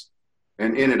Circumstances."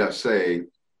 And in it I say,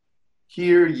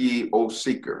 "Hear ye, O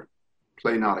seeker,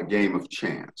 play not a game of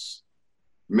chance.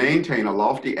 Maintain a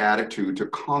lofty attitude to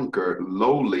conquer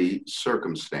lowly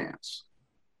circumstance.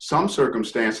 Some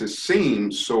circumstances seem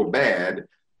so bad,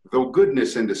 though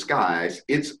goodness in disguise,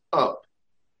 it's up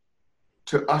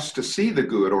to us to see the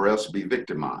good or else be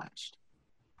victimized.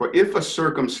 For if a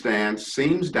circumstance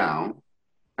seems down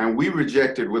and we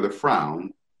reject it with a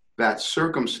frown, that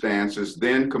circumstance is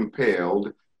then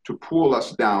compelled to pull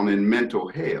us down in mental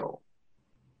hell.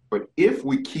 But if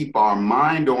we keep our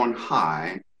mind on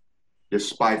high,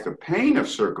 despite the pain of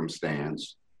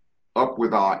circumstance, up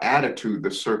with our attitude,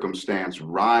 the circumstance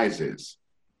rises,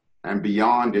 and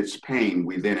beyond its pain,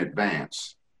 we then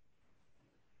advance.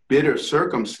 Bitter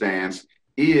circumstance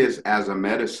is as a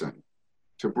medicine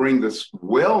to bring this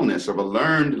wellness of a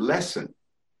learned lesson,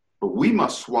 but we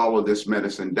must swallow this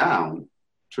medicine down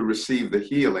to receive the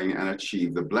healing and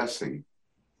achieve the blessing.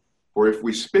 For if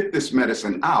we spit this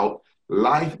medicine out,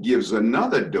 life gives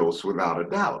another dose without a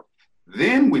doubt.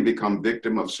 Then we become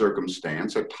victim of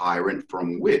circumstance, a tyrant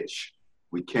from which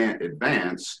we can't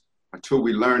advance until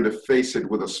we learn to face it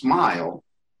with a smile,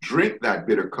 drink that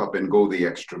bitter cup and go the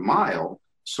extra mile,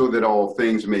 so that all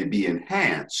things may be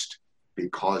enhanced,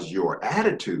 because your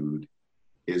attitude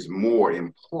is more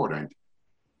important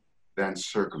than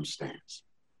circumstance."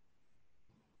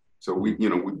 So we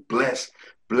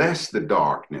bless the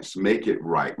darkness, make it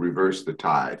right, reverse the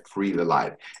tide, free the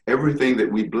light. Everything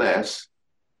that we bless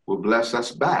will bless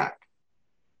us back.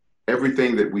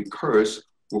 Everything that we curse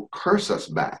will curse us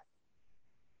back.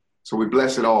 So we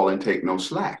bless it all and take no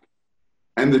slack.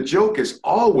 And the joke is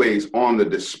always on the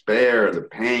despair, the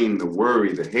pain, the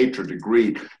worry, the hatred, the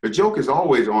greed. The joke is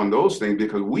always on those things,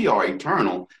 because we are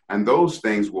eternal and those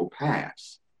things will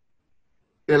pass.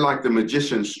 They're like the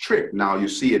magician's trick. Now you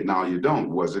see it, now you don't.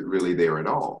 Was it really there at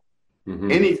all?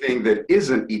 Mm-hmm. Anything that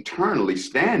isn't eternally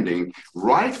standing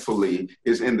rightfully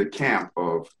is in the camp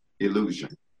of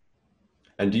illusion.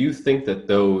 And do you think that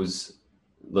those,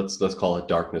 let's call it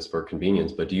darkness for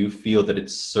convenience, but do you feel that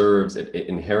it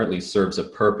inherently serves a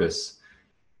purpose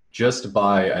just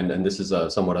by, and this is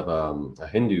somewhat of a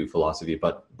Hindu philosophy,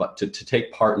 but to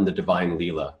take part in the divine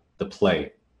Leela, the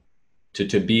play,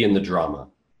 to be in the drama,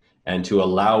 and to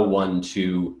allow one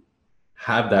to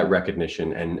have that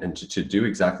recognition and to do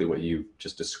exactly what you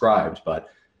just described, but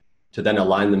to then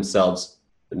align themselves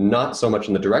not so much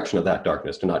in the direction of that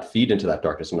darkness, to not feed into that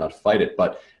darkness and not fight it,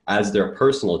 but as their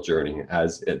personal journey,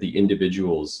 as the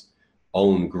individual's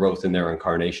own growth in their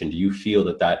incarnation. Do you feel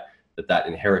that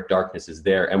inherent darkness is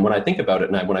there? And when I think about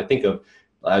it, and when I think of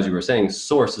as you were saying,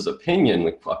 source's opinion,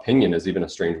 like opinion is even a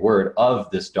strange word, of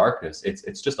this darkness,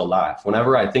 it's just a laugh.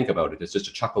 Whenever I think about it, it's just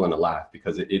a chuckle and a laugh,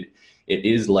 because it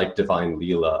is like divine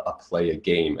Leela, a play, a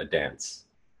game, a dance.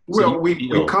 Well,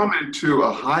 we come into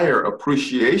a higher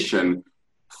appreciation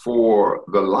for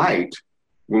the light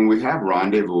when we have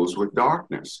rendezvous with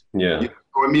darkness. Yeah.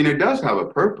 I mean, it does have a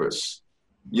purpose.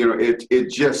 It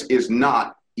just is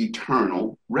not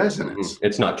eternal resonance.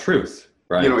 It's not truth,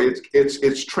 right?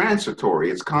 It's transitory.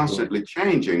 It's constantly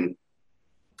changing.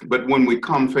 But when we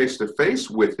come face to face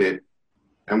with it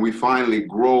and we finally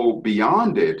grow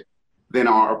beyond it, then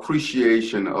our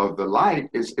appreciation of the light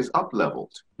is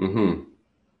up-leveled. Mm-hmm.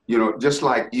 Just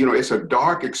like, it's a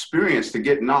dark experience to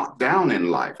get knocked down in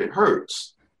life. It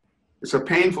hurts. It's a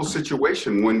painful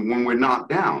situation when we're knocked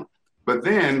down. But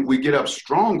then we get up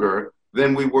stronger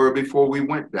than we were before we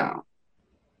went down.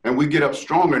 And we get up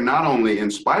stronger not only in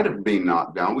spite of being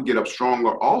knocked down, we get up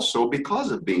stronger also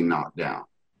because of being knocked down.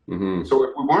 Mm-hmm. So if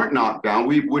we weren't knocked down,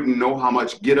 we wouldn't know how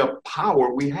much get up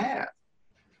power we have.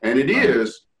 And it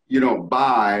is,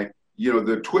 by,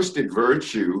 the twisted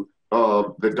virtue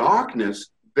of the darkness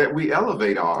that we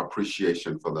elevate our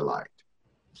appreciation for the light.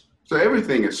 So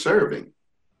everything is serving.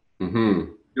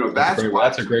 Mm-hmm. That's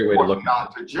a great way to look at it.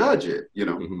 Not to judge it,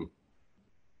 Mm-hmm.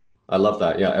 I love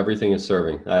that. Yeah, everything is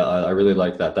serving. I really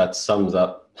like that. That sums it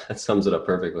up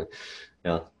perfectly.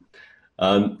 Yeah.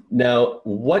 Now,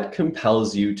 what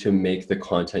compels you to make the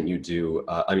content you do?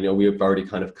 I mean, we have already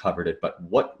kind of covered it, but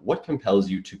what compels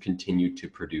you to continue to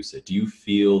produce it? Do you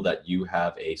feel that you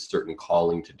have a certain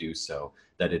calling to do so?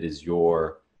 That it is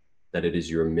your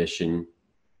mission?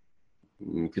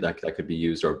 That could be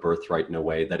used, or birthright in a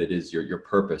way, that it is your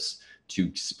purpose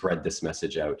to spread this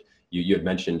message out. You had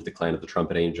mentioned the Clan of the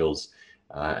Trumpet Angels,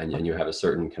 and you have a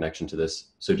certain connection to this.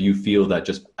 So do you feel that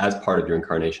just as part of your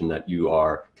incarnation that you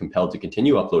are compelled to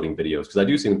continue uploading videos? Because I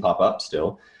do see them pop up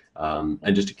still,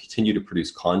 and just to continue to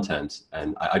produce content.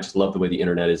 And I just love the way the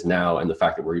internet is now, and the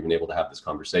fact that we're even able to have this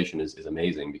conversation is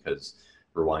amazing, because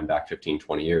rewind back 15,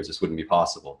 20 years, this wouldn't be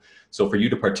possible. So for you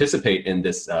to participate in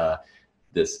this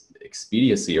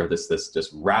expediency, or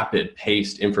this rapid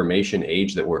paced information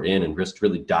age that we're in, and just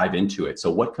really dive into it.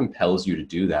 So what compels you to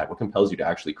do that? What compels you to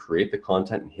actually create the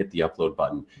content and hit the upload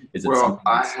button? Is it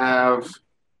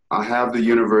I have the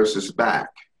universe's back.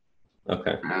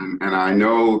 Okay. And I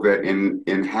know that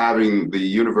in having the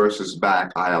universe's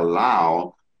back, I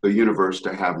allow the universe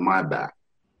to have my back.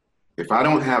 If I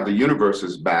don't have the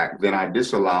universe's back, then I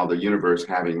disallow the universe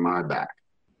having my back.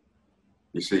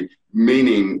 You see,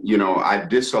 meaning, I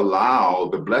disallow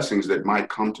the blessings that might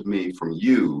come to me from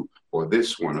you, or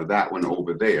this one or that one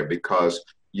over there, because,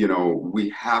 we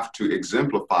have to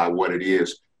exemplify what it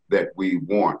is that we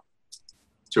want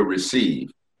to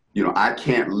receive. I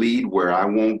can't lead where I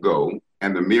won't go,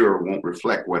 and the mirror won't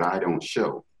reflect what I don't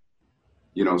show.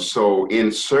 So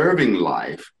in serving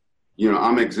life,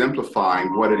 I'm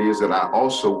exemplifying what it is that I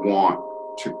also want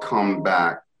to come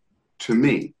back to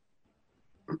me.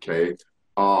 Okay.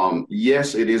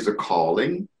 Yes, it is a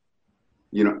calling,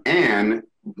 and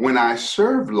when I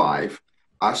serve life,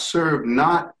 I serve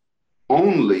not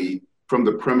only from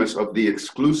the premise of the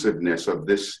exclusiveness of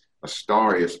this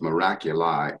Astarius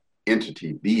Miraculi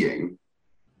entity being.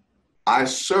 I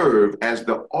serve as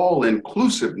the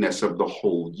all-inclusiveness of the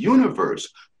whole universe,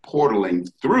 portaling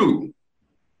through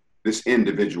this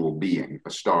individual being,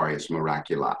 Astarius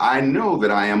Miraculi. I know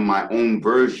that I am my own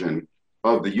version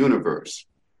of the universe.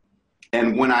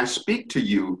 And when I speak to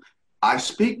you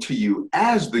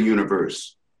as the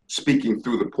universe, speaking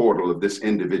through the portal of this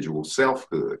individual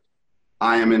selfhood.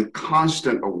 I am in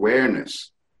constant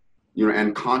awareness,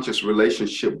 and conscious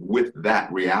relationship with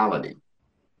that reality.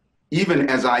 Even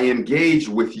as I engage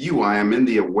with you, I am in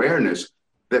the awareness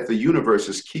that the universe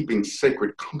is keeping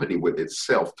sacred company with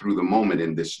itself through the moment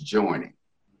in this joining.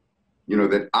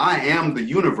 That I am the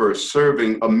universe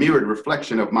serving a mirrored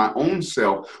reflection of my own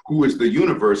self, who is the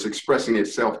universe expressing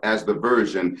itself as the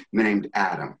version named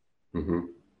Adam. Mm-hmm.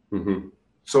 Mm-hmm.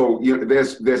 So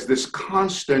there's this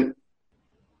constant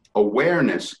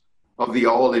awareness of the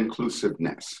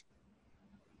all-inclusiveness.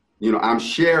 I'm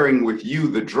sharing with you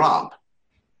the drop,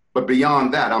 but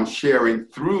beyond that, I'm sharing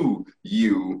through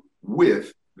you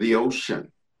with the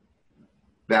ocean.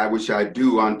 That which I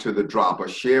do unto the drop, or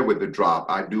share with the drop,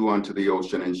 I do unto the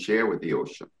ocean and share with the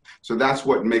ocean. So that's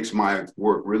what makes my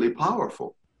work really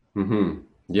powerful. Mm-hmm.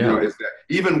 Yeah. Is that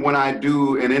even when I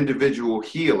do an individual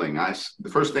healing, the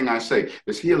first thing I say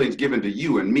is healing is given to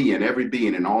you and me and every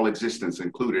being in all existence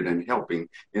included in helping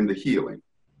in the healing.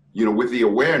 With the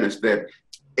awareness that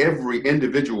every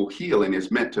individual healing is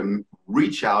meant to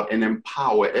reach out and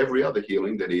empower every other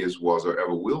healing that is, was, or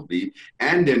ever will be,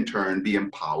 and in turn be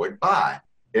empowered by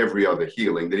every other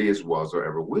healing that is, was, or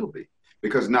ever will be.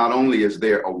 Because not only is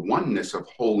there a oneness of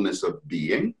wholeness of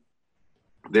being,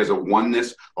 there's a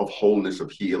oneness of wholeness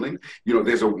of healing.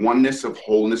 There's a oneness of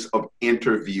wholeness of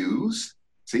interviews.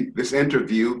 See, this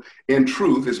interview in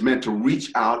truth is meant to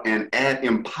reach out and add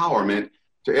empowerment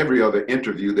to every other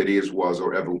interview that is, was,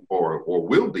 or ever, or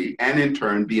will be, and in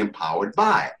turn be empowered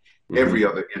by every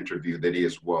other interview that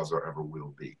is, was, or ever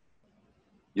will be.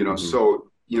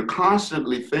 So,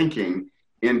 constantly thinking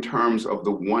in terms of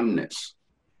the oneness,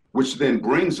 which then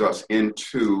brings us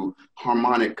into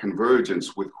harmonic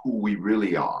convergence with who we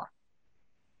really are.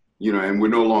 And we're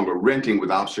no longer renting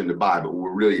with option to buy, but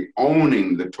we're really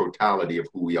owning the totality of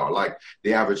who we are. Like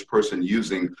the average person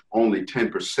using only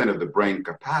 10% of the brain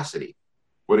capacity.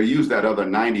 Well, to use that other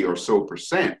 90 or so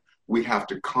percent, we have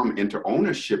to come into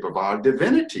ownership of our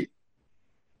divinity.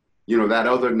 That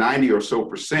other 90 or so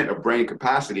percent of brain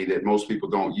capacity that most people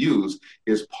don't use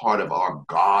is part of our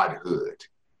godhood,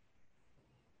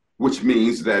 which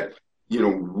means that,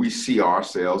 we see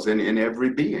ourselves in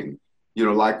every being.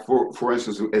 Like for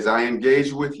instance, as I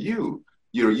engage with you,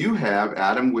 you have,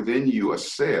 Adam, within you a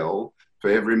cell for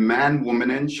every man,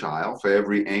 woman, and child, for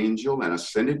every angel and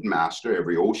ascended master,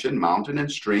 every ocean, mountain, and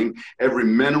stream, every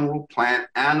mineral, plant,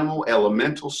 animal,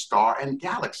 elemental, star, and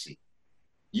galaxy.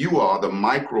 You are the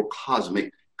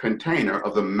microcosmic container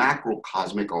of the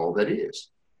macrocosmic all that is,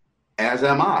 as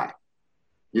am I.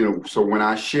 So when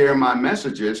I share my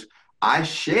messages, I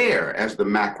share as the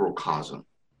macrocosm,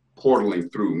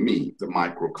 portaling through me, the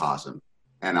microcosm.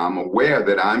 And I'm aware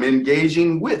that I'm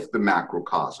engaging with the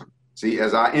macrocosm. See,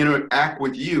 as I interact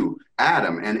with you,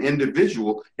 Adam, an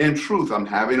individual, in truth, I'm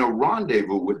having a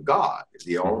rendezvous with God. Is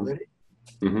he all that is?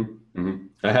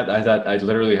 I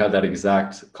literally had that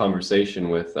exact conversation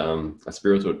with a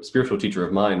spiritual teacher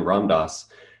of mine, Ram Dass,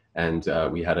 and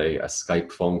we had a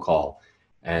Skype phone call,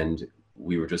 and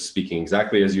we were just speaking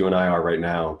exactly as you and I are right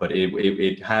now. But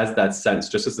it has that sense,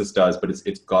 just as this does. But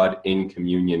it's God in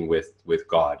communion with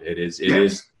God. It is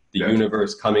the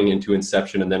universe coming into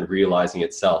inception and then realizing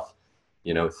itself,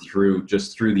 through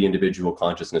the individual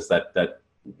consciousness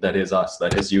that is us,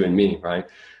 that is you and me, right?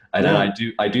 And then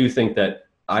I do think that.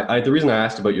 The reason I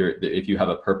asked about if you have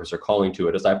a purpose or calling to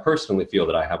it is I personally feel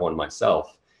that I have one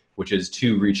myself, which is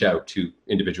to reach out to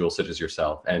individuals such as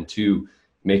yourself and to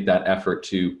make that effort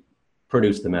to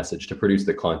produce the message, to produce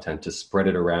the content, to spread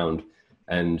it around.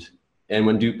 And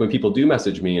when people do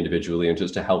message me individually, and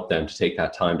just to help them, to take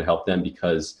that time to help them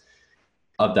because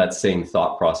of that same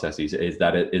thought processes,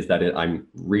 I'm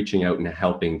reaching out and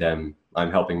helping them.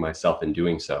 I'm helping myself in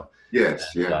doing so. Yes.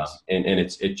 And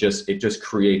it just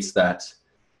creates that.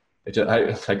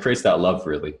 It creates that love,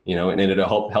 really, and it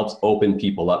helps open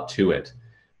people up to it.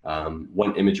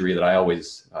 One imagery that I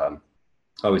always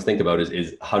think about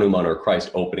is Hanuman or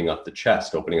Christ opening up the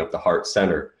chest, opening up the heart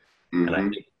center. And I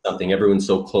think something everyone's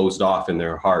so closed off in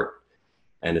their heart,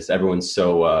 and everyone's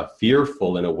so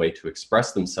fearful in a way to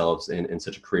express themselves in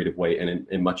such a creative way, and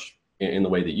in the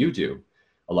way that you do.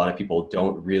 A lot of people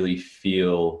don't really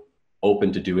feel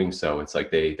open to doing so. It's like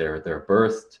they're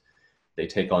birthed. They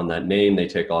take on that name, they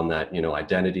take on that,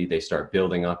 identity, they start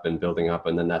building up, and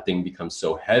then that thing becomes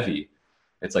so heavy.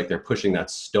 It's like they're pushing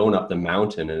that stone up the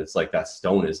mountain, and it's like that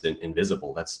stone is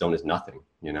invisible. That stone is nothing,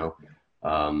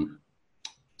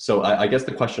 So I guess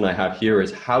the question I have here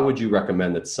is, how would you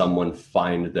recommend that someone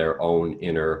find their own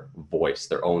inner voice,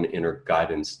 their own inner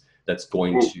guidance that's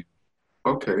going to...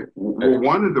 Okay. Well,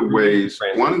 one of the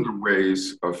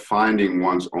ways of finding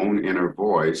one's own inner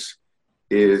voice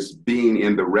is being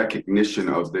in the recognition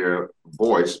of their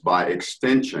voice by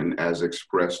extension as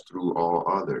expressed through all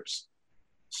others.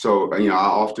 So, I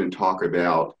often talk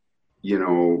about,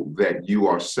 that you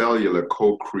are cellular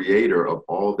co-creator of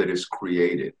all that is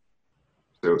created.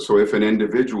 So if an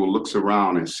individual looks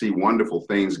around and see wonderful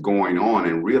things going on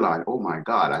and realize, oh my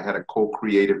God, I had a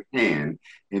co-creative hand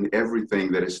in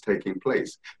everything that is taking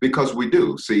place. Because we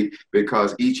do,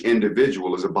 because each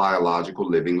individual is a biological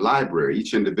living library.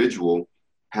 Each individual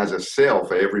has a cell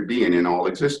for every being in all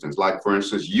existence. Like, for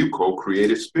instance, you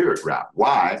co-created Spirit Rap.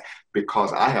 Why?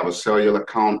 Because I have a cellular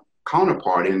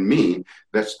counterpart in me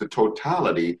that's the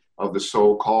totality of the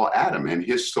soul called Adam and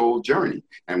his soul journey.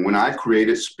 And when I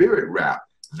created Spirit Rap,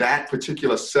 that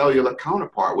particular cellular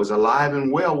counterpart was alive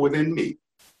and well within me.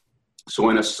 So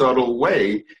in a subtle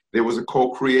way, there was a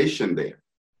co-creation there.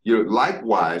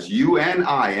 Likewise, you and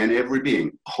I and every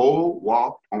being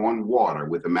co-walked on water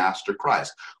with the Master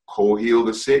Christ, co-heal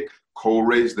the sick,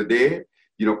 co-raise the dead,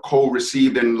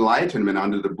 co-received enlightenment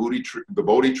under the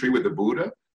Bodhi tree with the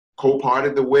Buddha,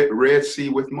 co-parted the Red Sea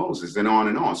with Moses, and on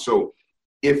and on. So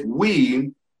if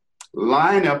we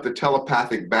line up the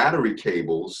telepathic battery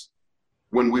cables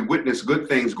when we witness good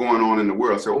things going on in the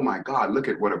world, say, oh my God, look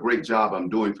at what a great job I'm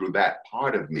doing through that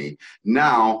part of me.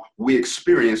 Now we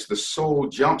experience the soul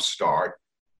jumpstart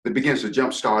that begins to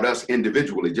jumpstart us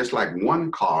individually, just like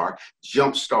one car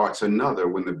jumpstarts another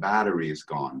when the battery is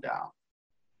gone down.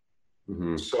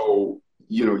 Mm-hmm. So,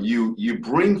 you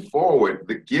bring forward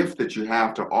the gift that you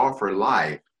have to offer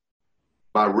life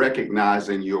by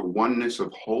recognizing your oneness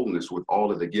of wholeness with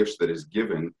all of the gifts that is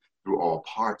given through all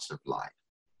parts of life.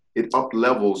 It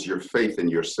up-levels your faith in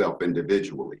yourself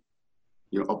individually,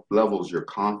 up-levels your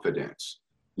confidence,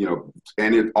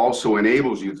 and it also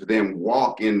enables you to then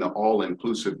walk in the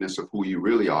all-inclusiveness of who you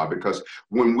really are. Because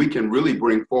when we can really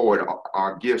bring forward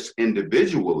our gifts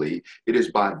individually, it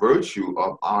is by virtue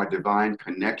of our divine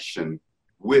connection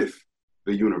with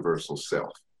the universal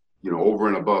self. Over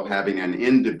and above having an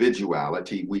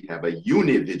individuality, we have a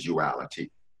unividuality,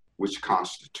 which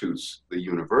constitutes the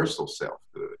universal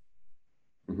selfhood.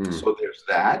 Mm-hmm. So there's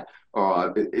that.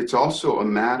 It's also a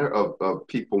matter of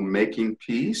people making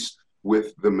peace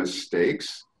with the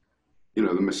mistakes, the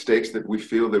mistakes that we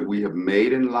feel that we have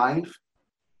made in life,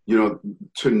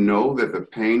 to know that the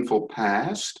painful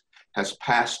past has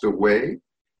passed away,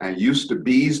 and used to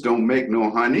bees don't make no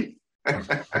honey.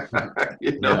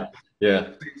 Yeah.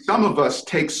 Some of us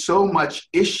take so much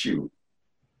issue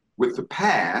with the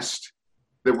past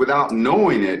that without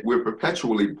knowing it, we're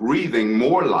perpetually breathing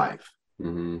more life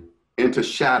into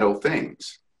shadow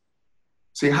things.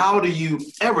 See, how do you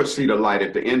ever see the light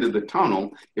at the end of the tunnel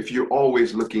if you're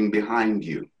always looking behind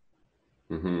you?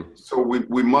 Mm-hmm. So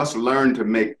we must learn to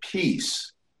make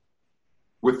peace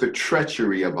with the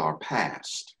treachery of our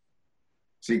past.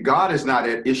 See, God is not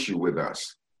at issue with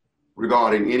us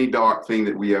regarding any dark thing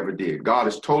that we ever did. God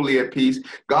is totally at peace.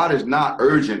 God is not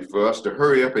urgent for us to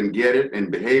hurry up and get it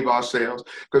and behave ourselves.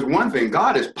 Because one thing,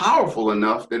 God is powerful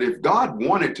enough that if God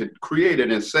wanted to create it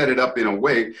and set it up in a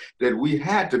way that we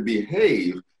had to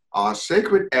behave our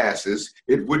sacred asses,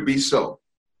 it would be so.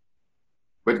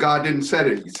 But God didn't set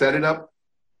it. He set it up.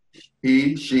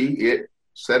 He, she, it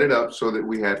set it up so that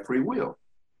we had free will.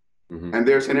 Mm-hmm. And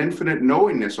there's an infinite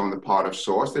knowingness on the part of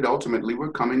Source that ultimately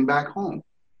we're coming back home.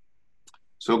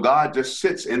 So God just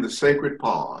sits in the sacred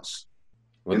pause,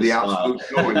 in the absolute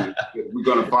knowingness that we're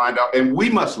going to find out. And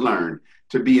we must learn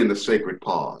to be in the sacred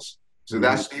pause. So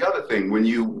that's the other thing. When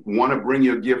you want to bring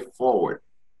your gift forward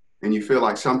and you feel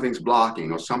like something's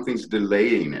blocking or something's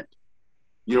delaying it,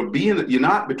 you're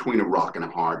not between a rock and a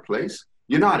hard place.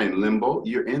 You're not in limbo.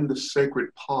 You're in the sacred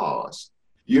pause.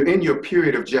 You're in your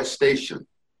period of gestation.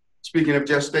 Speaking of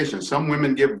gestation, some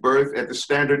women give birth at the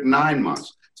standard 9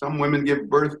 months. Some women give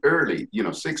birth early,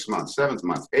 6 months, 7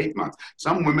 months, 8 months.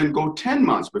 Some women go 10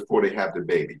 months before they have the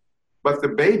baby. But the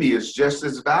baby is just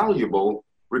as valuable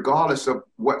regardless of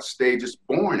what stage it's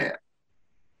born at.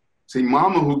 See,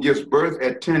 mama who gives birth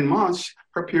at 10 months,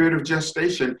 her period of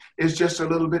gestation is just a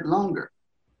little bit longer.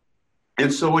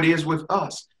 And so it is with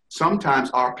us.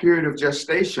 Sometimes our period of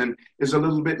gestation is a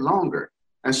little bit longer.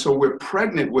 And so we're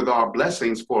pregnant with our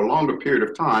blessings for a longer period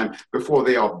of time before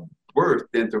they are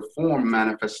birthed into form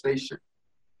manifestation.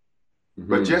 Mm-hmm.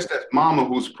 But just as mama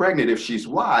who's pregnant, if she's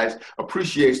wise,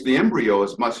 appreciates the embryo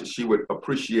as much as she would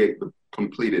appreciate the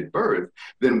completed birth,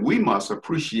 then we must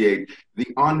appreciate the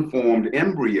unformed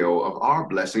embryo of our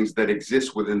blessings that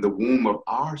exists within the womb of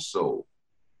our soul.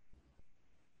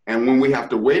 And when we have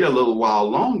to wait a little while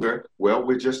longer, well,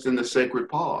 we're just in the sacred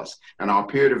pause. And our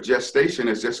period of gestation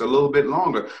is just a little bit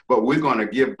longer, but we're going to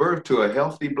give birth to a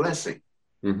healthy blessing.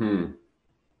 Mm-hmm.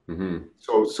 Mm-hmm.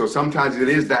 So sometimes it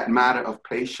is that matter of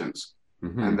patience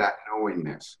and that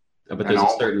knowingness. But there's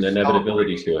a certain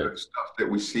inevitability to it. Stuff that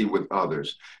we see with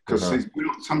others. Because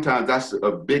sometimes that's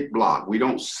a big block. We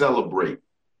don't celebrate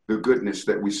the goodness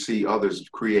that we see others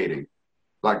creating,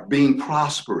 like being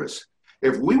prosperous.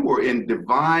 If we were in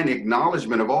divine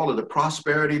acknowledgement of all of the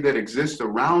prosperity that exists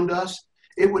around us,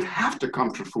 it would have to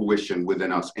come to fruition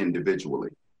within us individually.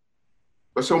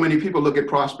 But so many people look at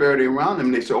prosperity around them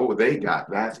and they say, oh, they got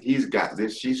that. He's got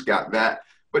this. She's got that.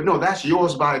 But no, that's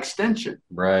yours by extension.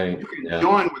 Right. You can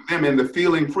join with them in the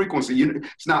feeling frequency.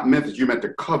 It's not meant that you're meant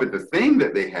to covet the thing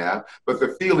that they have, but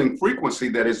the feeling frequency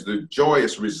that is the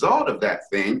joyous result of that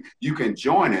thing, you can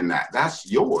join in that.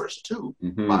 That's yours too,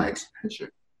 by extension.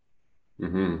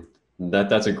 Mm-hmm.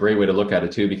 That's a great way to look at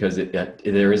it too, because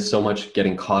there is so much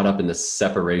getting caught up in the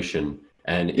separation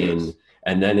and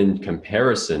then in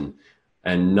comparison.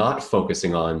 and not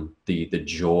focusing on the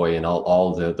joy and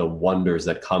all the wonders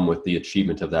that come with the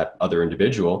achievement of that other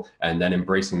individual, and then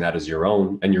embracing that as your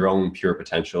own, and your own pure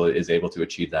potential is able to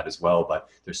achieve that as well. But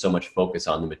there's so much focus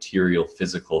on the material,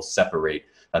 physical, separate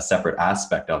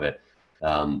aspect of it,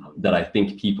 that I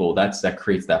think people, that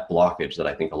creates that blockage that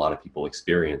I think a lot of people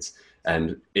experience.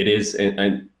 And it is,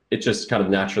 and it's just kind of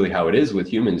naturally how it is with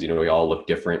humans. You know, we all look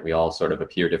different, we all sort of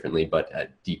appear differently, but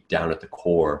deep down at the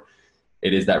core,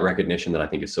 it is that recognition that I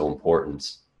think is so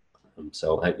important.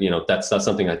 So that's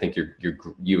something I think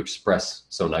you express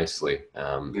so nicely.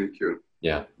 Thank you.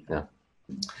 Yeah.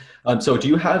 So do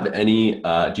you have any,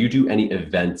 do you do any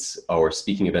events or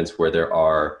speaking events where there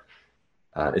are,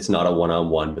 it's not a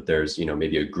one-on-one, but there's,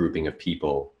 maybe a grouping of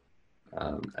people,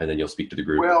 and then you'll speak to the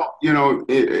group? Well,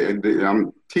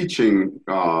 I'm teaching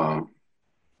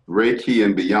Reiki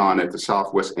and Beyond at the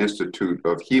Southwest Institute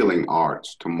of Healing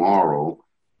Arts tomorrow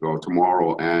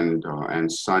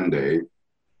and Sunday.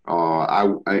 I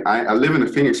live in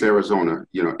the Phoenix, Arizona,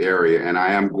 area, and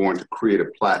I am going to create a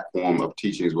platform of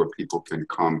teachings where people can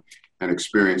come and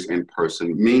experience in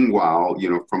person. Meanwhile,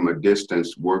 from a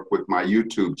distance, work with my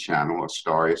YouTube channel,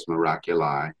 Astarius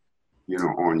Miraculi,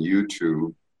 on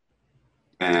YouTube.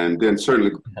 And then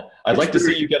certainly, I'd like to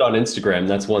see you get on Instagram.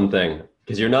 That's one thing,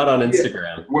 because you're not on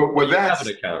Instagram. Yeah. Well, you have an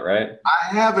account, right? I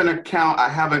have an account. I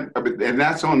haven't, and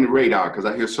that's on the radar because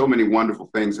I hear so many wonderful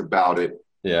things about it.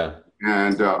 Yeah.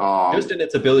 And just in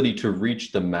its ability to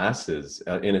reach the masses,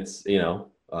 in its,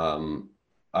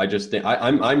 I just think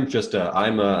I'm an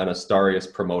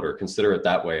Astarius promoter. Consider it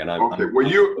that way. And okay.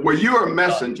 You're a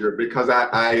messenger, because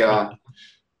I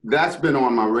that's been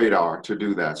on my radar to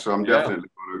do that. So I'm definitely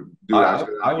going to do that.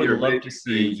 I would love to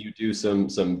see you do some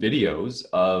videos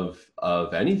of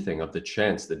anything, of the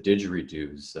chants, the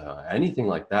didgeridoos, anything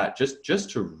like that, just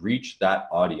to reach that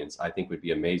audience. I think would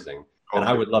be amazing. Okay. And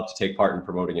I would love to take part in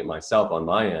promoting it myself on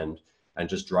my end, and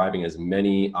just driving as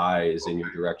many eyes in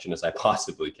your direction as I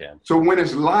possibly can. So when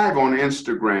it's live on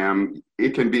Instagram,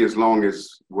 it can be as long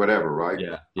as whatever, right?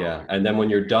 Yeah. Okay. And then when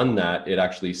you're done that, it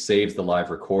actually saves the live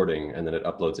recording, and then it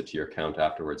uploads it to your account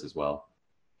afterwards as well.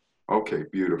 Okay,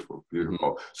 beautiful. Mm-hmm.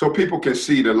 So people can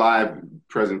see the live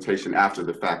presentation after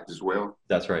the fact as well?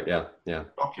 That's right, yeah.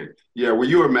 Okay, yeah, well,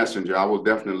 you're a messenger. I will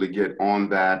definitely get on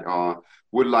that.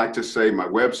 Would like to say my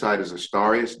website is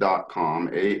astarius.com,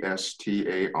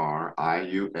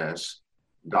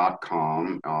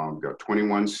 astarius.com. Got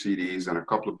 21 CDs and a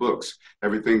couple of books.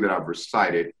 Everything that I've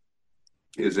recited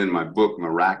is in my book,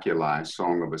 Miraculi,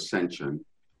 Song of Ascension.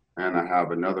 And I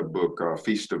have another book,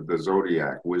 Feast of the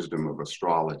Zodiac, Wisdom of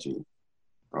Astrology.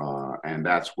 And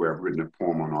that's where I've written a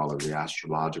poem on all of the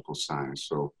astrological signs.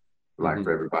 So I'd like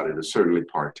for everybody to certainly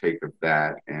partake of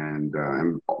that. And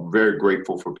I'm very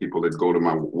grateful for people that go to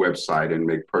my website and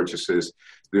make purchases,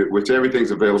 which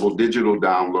everything's available, digital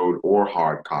download or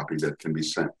hard copy that can be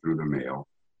sent through the mail.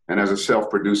 And as a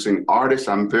self-producing artist,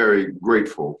 I'm very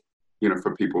grateful,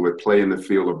 for people that play in the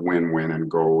field of win-win and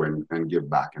go and give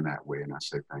back in that way. And I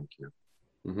say thank you.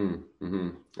 And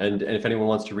if anyone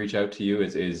wants to reach out to you,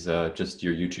 is just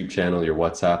your YouTube channel, your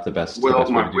WhatsApp, the best? Well,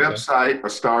 my website,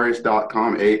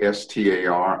 astarius.com,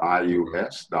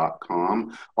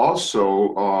 astarius.com.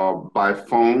 Also, by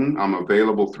phone, I'm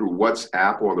available through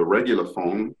WhatsApp or the regular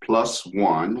phone,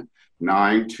 +1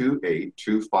 928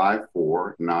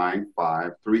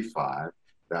 9535.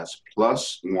 That's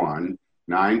 +1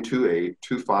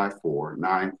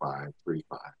 928-254-9535.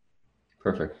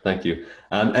 Perfect. Thank you.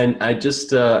 And I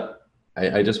just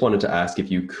wanted to ask if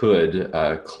you could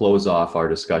close off our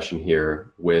discussion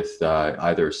here with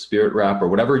either spirit rap or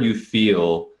whatever you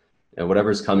feel and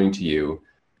whatever's coming to you.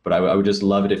 But I would just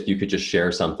love it if you could just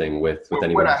share something with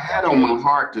anyone. What I had on my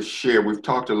heart to share, we've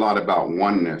talked a lot about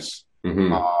oneness.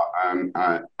 And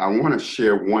I want to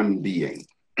share one being.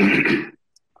 And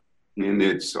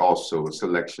it's also a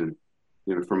selection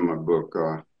from my book.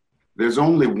 There's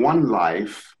only one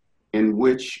life in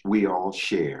which we all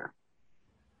share,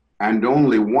 and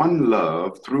only one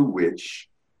love through which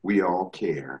we all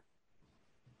care.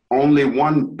 Only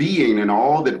one being in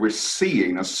all that we're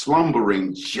seeing, a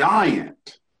slumbering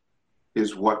giant,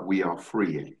 is what we are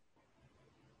freeing.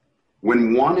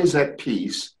 When one is at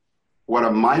peace, what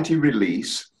a mighty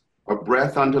release, a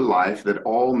breath unto life that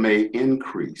all may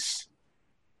increase.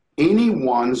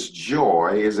 Anyone's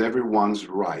joy is everyone's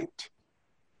right.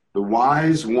 The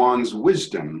wise one's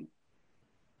wisdom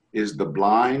is the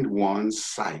blind one's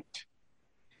sight.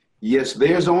 Yes,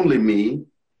 there's only me.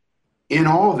 In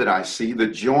all that I see, the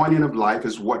joining of life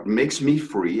is what makes me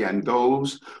free, and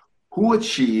those who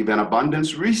achieve and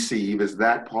abundance receive is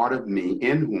that part of me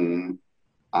in whom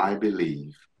I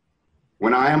believe.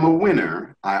 When I am a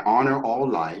winner, I honor all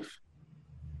life.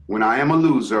 When I am a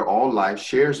loser, all life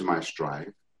shares my strife.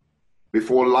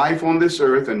 Before life on this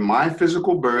earth and my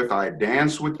physical birth, I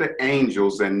danced with the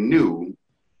angels and knew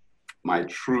my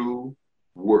true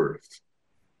worth.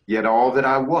 Yet all that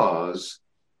I was,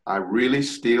 I really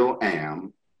still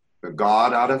am, the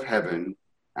God out of heaven,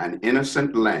 an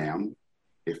innocent lamb.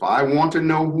 If I want to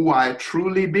know who I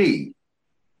truly be,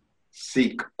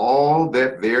 seek all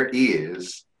that there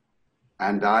is,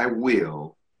 and I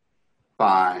will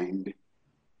find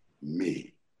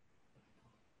me.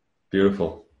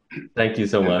 Beautiful. Thank you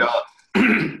so much.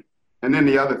 And then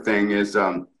the other thing is,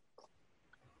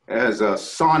 as a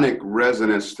sonic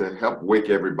resonance to help wake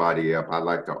everybody up, I'd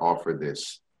like to offer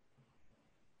this.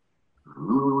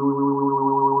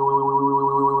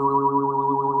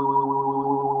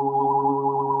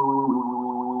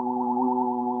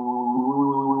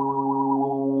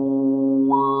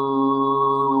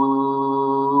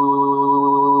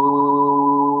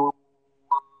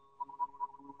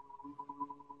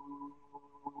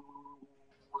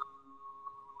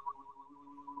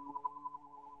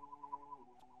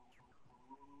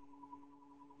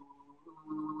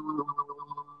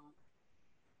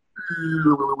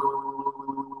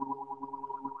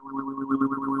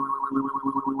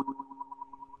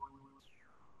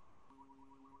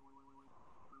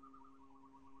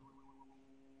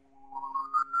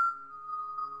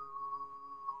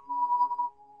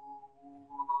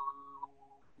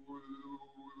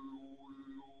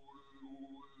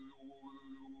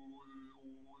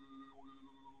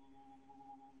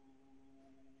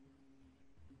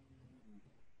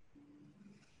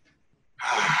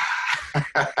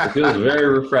 It feels very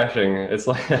refreshing. It's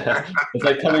like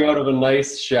coming out of a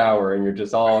nice shower and you're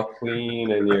just all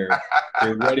clean and you're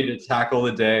ready to tackle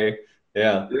the day.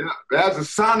 Yeah. Yeah, that's a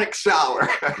sonic shower.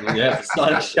 Yeah, it's a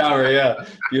sonic shower. Yeah.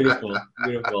 Beautiful.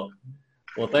 Beautiful.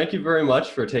 Well, thank you very much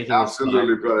for taking this time.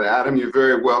 Absolutely, Brother Adam. You're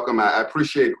very welcome. I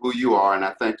appreciate who you are, and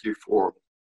I thank you for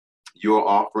your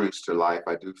offerings to life.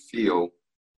 I do feel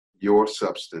your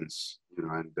substance,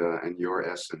 and your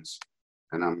essence.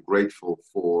 And I'm grateful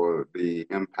for the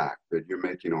impact that you're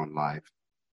making on life.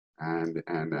 And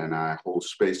I hold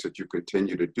space that you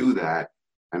continue to do that.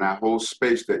 And I hold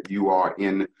space that you are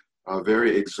in a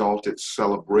very exalted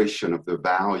celebration of the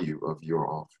value of your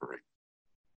offering.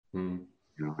 And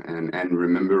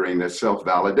remembering that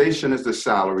self-validation is the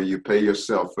salary you pay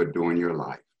yourself for doing your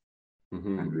life.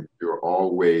 And you're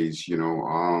always,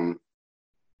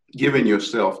 giving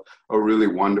yourself a really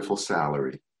wonderful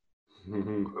salary.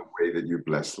 The way that you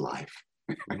bless life.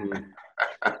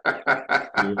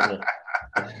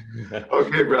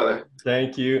 Okay, brother.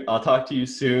 Thank you. I'll talk to you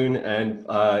soon, and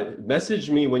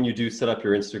message me when you do set up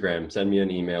your Instagram. Send me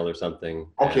an email or something.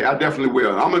 Okay, I definitely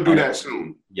will. I'm gonna do that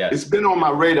soon. Yes. It's been on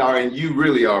my radar, and you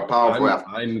really are powerful.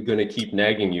 I'm gonna keep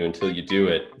nagging you until you do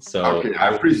it. So okay, I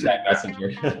appreciate that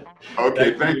messenger.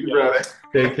 Okay, thank you, brother.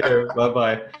 Take care.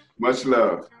 Bye-bye. Much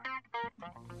love.